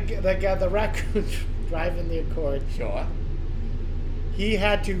the guy, the raccoon driving the Accord. Sure. He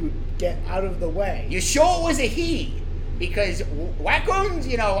had to get out of the way. You sure it was a he? Because raccoons,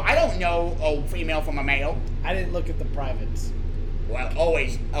 you know, I don't know a female from a male. I didn't look at the privates. Well,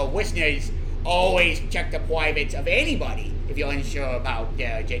 always, listeners, always check the privates of anybody if you're unsure about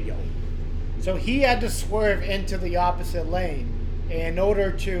gender. So he had to swerve into the opposite lane in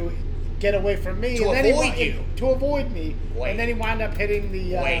order to get away from me. To avoid you. To avoid me. Wait. And then he wound up hitting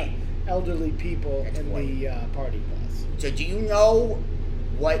the elderly people in the party bus. So do you know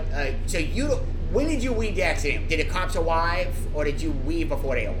what... when did you leave the accident? Did the cops arrive, or did you leave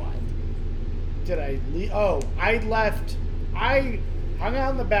before they arrived? Did I leave? Oh, I left... I hung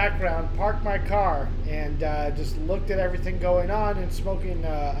out in the background, parked my car, and just looked at everything going on and smoking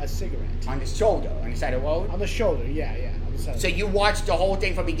a cigarette. On the shoulder, on the side of the road? On the shoulder, yeah, on the side. So you watched the whole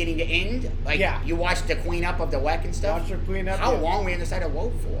thing from beginning to end? Like, Yeah. You watched the cleanup of the wreck and stuff? Watched her clean up. How yeah. long were you on the side of the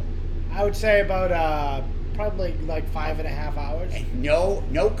road for? I would say about probably like 5.5 hours. And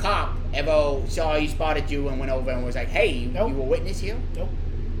no cop ever saw you, spotted you, and went over and was like, hey, Nope. you were witness here? Nope.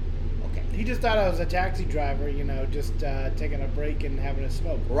 Okay. He just thought I was a taxi driver, just taking a break and having a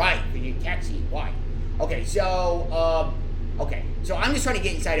smoke. Right, when you taxi, why? Okay, so I'm just trying to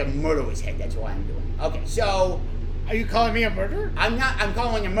get inside a murderer's head, that's what I'm doing. Okay, so Are you calling me a murderer? I'm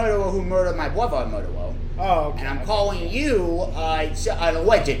calling a murderer who murdered my brother a murderer. Oh, okay. And I'm calling you an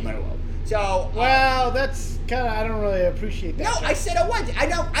alleged murderer. So Well, that's kind of, I don't really appreciate that. no, I said alleged.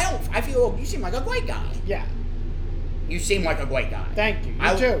 I feel you seem like a great guy. Yeah, You seem like a great guy. thank you. You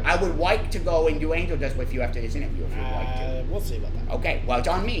I, too. I would like to go and do angel dust with you after this interview if you'd like to. We'll see about that. Okay, well it's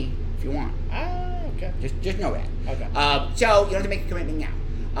on me if you want. Okay. Just know that. Okay. So you don't have to make a commitment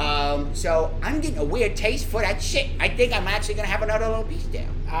now. So I'm getting a weird taste for that shit. I think I'm actually gonna have another little piece there.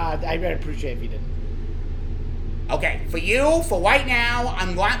 I'd appreciate if you didn't. Okay, for you, for right now,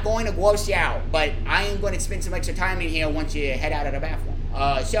 I'm not going to gross you out, but I am going to spend some extra time in here once you head out of the bathroom.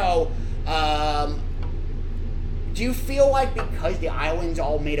 Do you feel like because the island's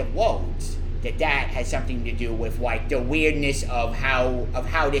all made of roads, that has something to do with like the weirdness of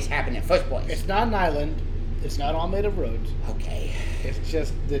how this happened in the first place? It's not an island. It's not all made of roads. Okay. It's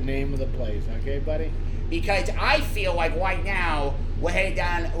just the name of the place. Okay, buddy? Because I feel like right now we're headed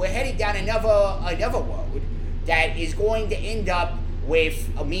down another road that is going to end up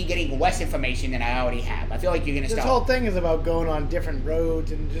with me getting less information than I already have. I feel like you're going to This start. whole thing is about going on different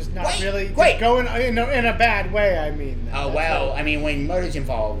roads and just not Wait, really just wait. going in a bad way. I mean. Oh That's well, all. I mean, when murder's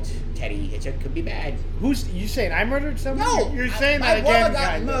involved, Teddy, it could be bad. Who's you saying? I murdered someone? No, you're saying my that brother again. got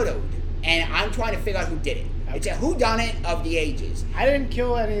kind of. murdered, and I'm trying to figure out who did it. It's a whodunit of the ages. I didn't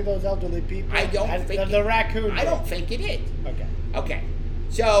kill any of those elderly people. I don't think the raccoon. I don't think it did. Okay. Okay,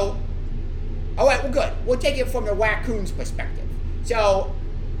 so, all right, well, good. We'll take it from the raccoon's perspective. So,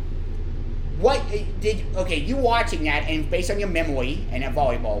 you watching that, and based on your memory and a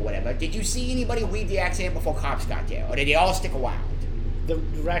volleyball or whatever, did you see anybody leave the accident before cops got there, or did they all stick around? The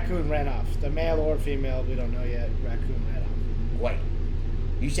raccoon ran off. The male or female, we don't know yet. Raccoon ran off. Great.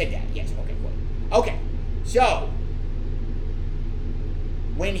 You said that, yes. Okay, good. Okay, so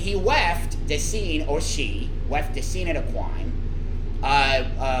when he left the scene, or she left the scene of the crime,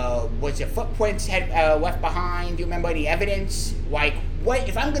 was the footprints left behind? Do you remember any evidence? Like, what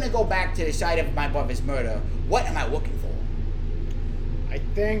if I'm gonna go back to the site of my brother's murder? What am I looking for? I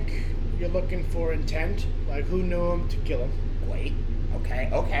think you're looking for intent, like who knew him to kill him. Wait.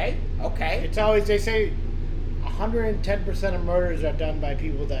 Okay. It's always, they say 110% of murders are done by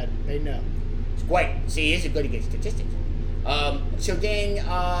people that they know. It's great. See, this is good to get statistics. So then,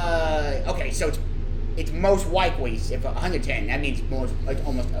 okay, so it's most likely, if 110, that means most, like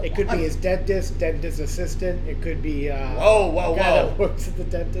almost. It could be his dentist assistant. It could be Whoa. the guy that works at the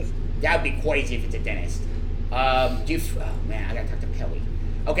dentist. That would be crazy if it's a dentist. Oh man, I gotta talk to Kelly.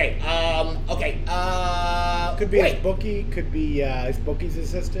 Okay, Could be wait. his bookie. Could be his bookie's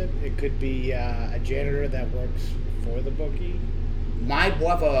assistant. It could be a janitor that works for the bookie My or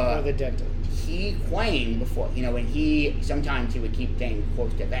brother, the dentist. he claimed before, when sometimes he would keep things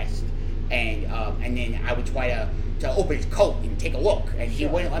close to vest, and then I would try to open his coat and take a look, and he Sure.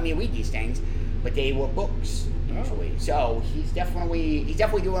 wouldn't let me read these things, but they were books usually. So he's definitely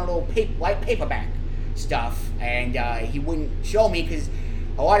doing a little light paperback stuff, and he wouldn't show me because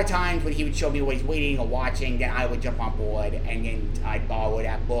a lot of times when he would show me what he's reading or watching, then I would jump on board, and then I'd borrow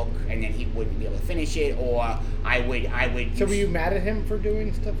that book, and then he wouldn't be able to finish it, or I would. So were you mad at him for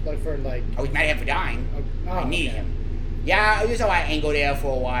doing stuff I was mad at him for dying. Oh, I needed okay. him. Yeah, there's a lot of angle there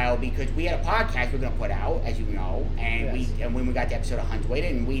for a while because we had a podcast we were gonna put out, as you know, and Yes. when we got to episode 100,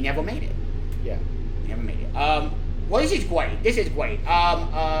 and we never made it. Yeah. Never made it. Well, this is great.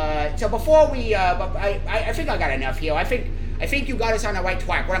 So before we, I think I got enough here. I think you got us on the right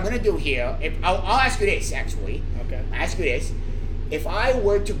track. What I'm gonna do here, I'll ask you this actually. Okay. I'll ask you this: if I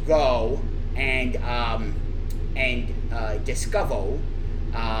were to go and discover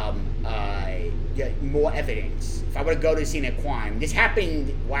more evidence, if I were to go to the scene of crime, this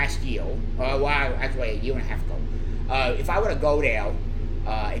happened last year, actually a year and a half ago. If I were to go there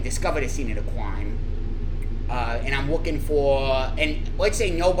and discover the scene of the crime, and I'm looking for, and let's say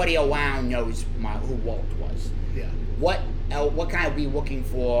nobody around knows who Walt was. Yeah. What can I be looking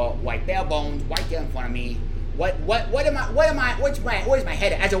for? Like bare bones, right there in front of me. Where's my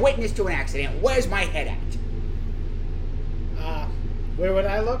head at? As a witness to an accident, where's my head at? Where would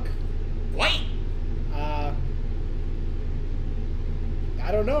I look? White.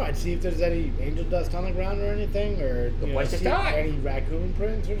 I don't know. I'd see if there's any angel dust on the ground or anything, or Good place to see start. any raccoon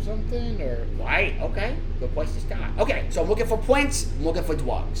prints or something, or Right, okay. Good place to start. Okay, so I'm looking for prints, I'm looking for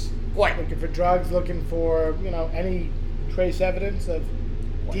drugs. What? looking for drugs, looking for any trace evidence of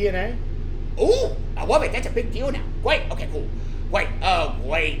DNA. Ooh, I love it. That's a big deal now. Great. Okay, cool. Great. Oh,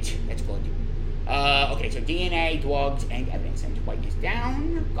 great. That's good. Okay, so DNA, drugs, and evidence. And write this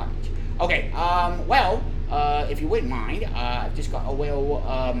down. Got it. Okay. Well, if you wouldn't mind, I've just got a little.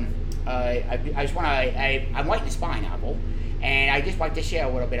 I just want to. I'm writing a spy novel, and I just like to share a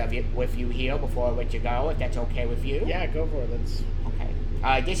little bit of it with you here before I let you go, if that's okay with you. Yeah, go for it. Let's.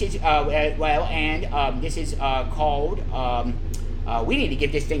 Okay. This is this is called. We need to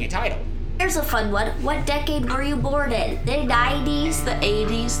give this thing a title. Here's a fun one. What decade were you born in? The 90s, the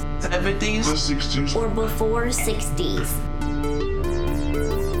 80s, 70s, the 60s, or before 60s?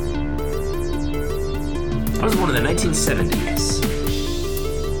 I was born in the 1970s.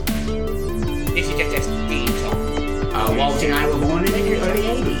 This is just a theme song. Walt and I were born in the early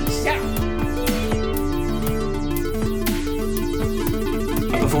 80s. Yeah.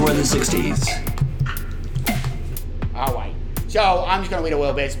 Before the 60s. Alright. So, I'm just going to read a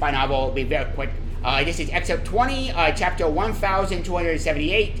little bit of spy novel. It'll be very quick. This is excerpt 20, chapter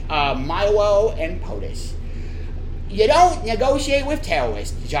 1278, Milo and POTUS. You don't negotiate with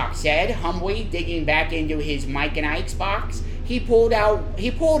terrorists, Jacques said, humbly digging back into his Mike and Ike's box. He pulled out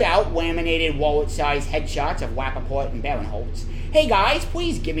laminated wallet-sized headshots of Rappaport and Barinholtz. Hey guys,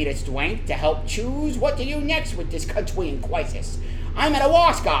 please give me the strength to help choose what to do next with this country in crisis. I'm at a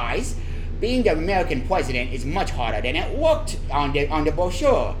loss, guys. Being the American president is much harder than it looked on the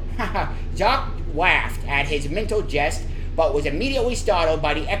brochure. Jacques laughed at his mental jest, but was immediately startled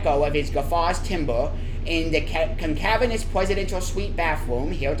by the echo of his guffaw's timbre in the concavernous presidential suite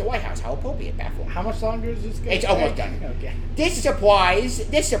bathroom here at the White House. How appropriate bathroom. How much longer is this going? It's almost done. Okay. This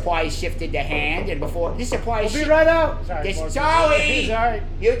surprise shifted the hand, and before this surprise. We'll be right out. Sorry. Sorry. Sorry.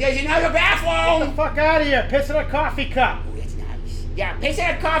 There's another Get the bathroom. fuck out of here. Piss in a coffee cup. Oh, that's nice. Yeah, piss in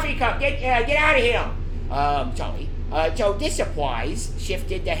a coffee cup. Get out of here. Sorry. So this surprise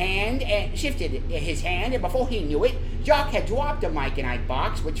shifted his hand, and before he knew it, Jacques had dropped the Mike and Ike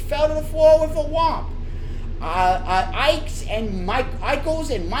box, which fell to the floor with a whomp. Eichels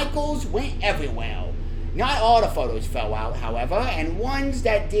and Michaels went everywhere. Not all the photos fell out, however, and ones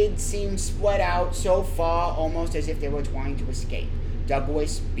that did seem spread out so far almost as if they were trying to escape.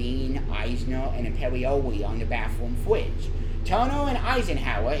 Douglas, Bean, Eisner, and Imperioli on the bathroom fridge. Turner and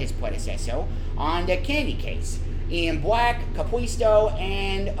Eisenhower, his predecessor, on the candy case. Ian Black, Capristo,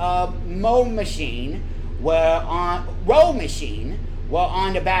 and Row Machine were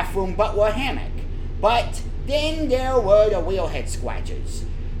on the bathroom butler hammock. But then there were the wheelhead scratchers.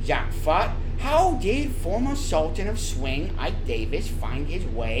 Jacques thought, how did former Sultan of Swing Ike Davis find his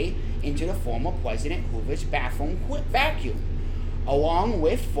way into the former President Hoover's bathroom vacuum, along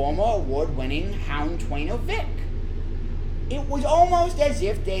with former award-winning hound trainer Vic? It was almost as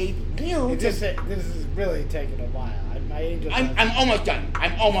if they knew. This is really taking a while. I'm almost done.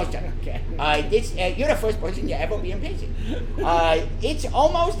 Okay. You're the first person to ever be impatient. It's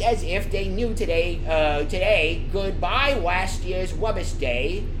almost as if they knew today, goodbye last year's rubbish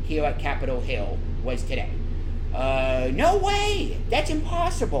day here at Capitol Hill was today. No way. That's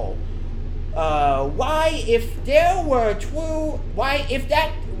impossible. If that were true,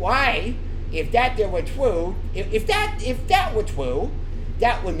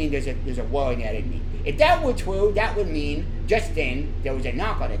 that would mean there's a war in that enemy. If that were true, that would mean just then there was a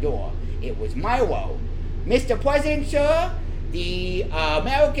knock on the door. It was Milo. Mr. President, sir, the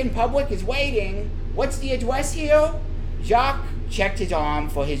American public is waiting. What's the address here? Jacques checked his arm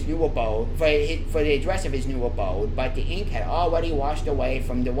for his new abode, for the address of his new abode, but the ink had already washed away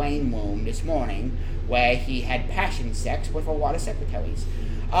from the Wayne room this morning, where he had passion sex with a lot of secretaries.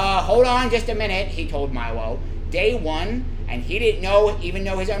 Hold on just a minute, he told Milo. Day one, and he didn't even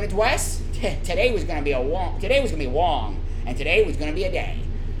know his own address. Today was gonna be long, and today was gonna be a day.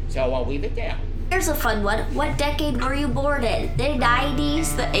 So I'll leave it there. Here's a fun one. What decade were you born in? The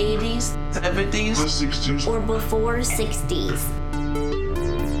 90s, the 80s, 70s, the 60s, or before 60s?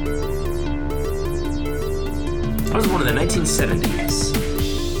 I was born in the 1970s.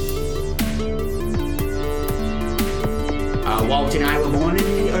 Walt and I were born in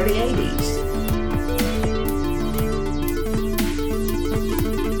the early 80s.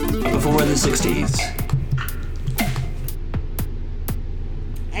 Before the 60s.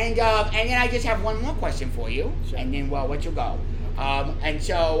 And then I just have one more question for you, and then let you go.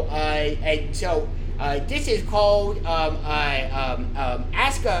 This is called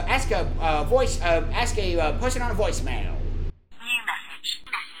ask a person on a voicemail.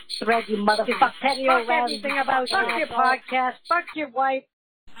 Thread, you motherfucker. Teddy Fuck O'Reilly. everything about Fuck you, your asshole. podcast. Fuck your wife.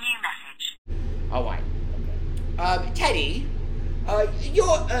 All right. Teddy,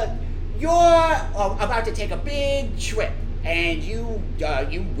 you're about to take a big trip, and you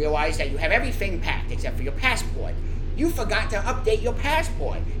realize that you have everything packed except for your passport. You forgot to update your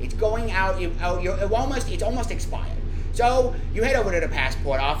passport. It's going out. It's almost expired. So you head over to the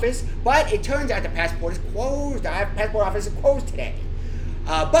passport office, but it turns out the passport is closed. The passport office is closed today.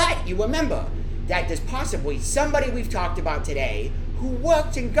 But you remember that there's possibly somebody we've talked about today who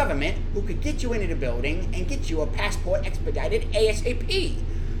works in government who could get you into the building and get you a passport expedited ASAP.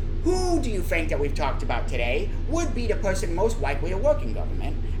 Who do you think that we've talked about today would be the person most likely to work in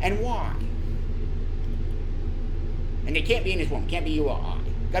government, and why? And they can't be in this room. Can't be you or I.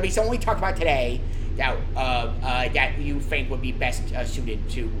 Gotta be someone we talked about today that you think would be best suited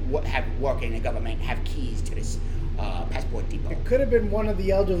to have work in the government, have keys to this passport depot. It could have been one of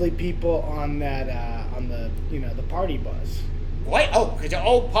the elderly people on that the party bus. Great. Oh, because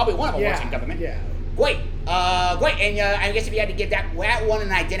probably one of them works in government. Yeah. Great. Great. And I guess if you had to give that one an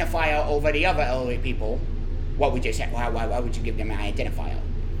identifier over the other elderly people, what would you say? Why would you give them an identifier?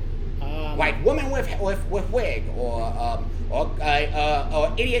 Like woman with wig, or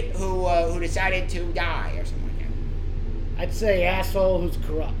idiot who decided to die, or something like that. I'd say asshole who's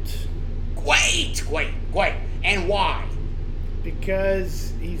corrupt. Great. And why?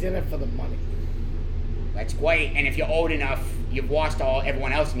 Because he's in it for the money. That's great. And if you're old enough, you've lost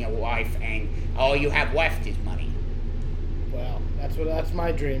everyone else in your life, and all you have left is money. Well, that's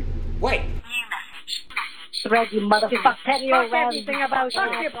my dream. Wait. Thread, you motherfucker. Teddy Fuck O'Reilly. everything about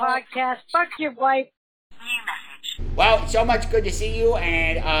Fuck you, your asshole. podcast. Fuck your wife. Well, so much good to see you,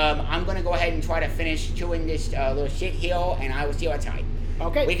 and I'm gonna go ahead and try to finish chewing this little shit here, and I will see you outside.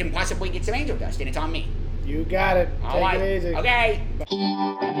 Okay. We can possibly get some angel dust, and it's on me. You got it. All Take right. it easy. Okay.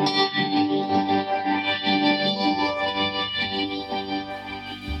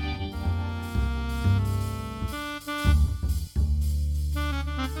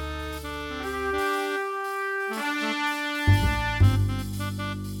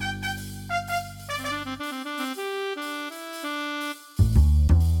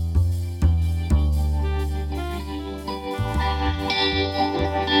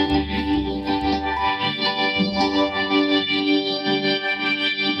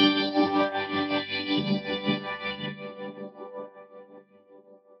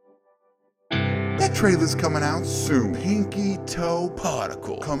 That trailer's coming out soon. Pinky Toe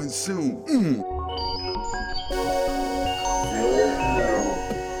Particle coming soon.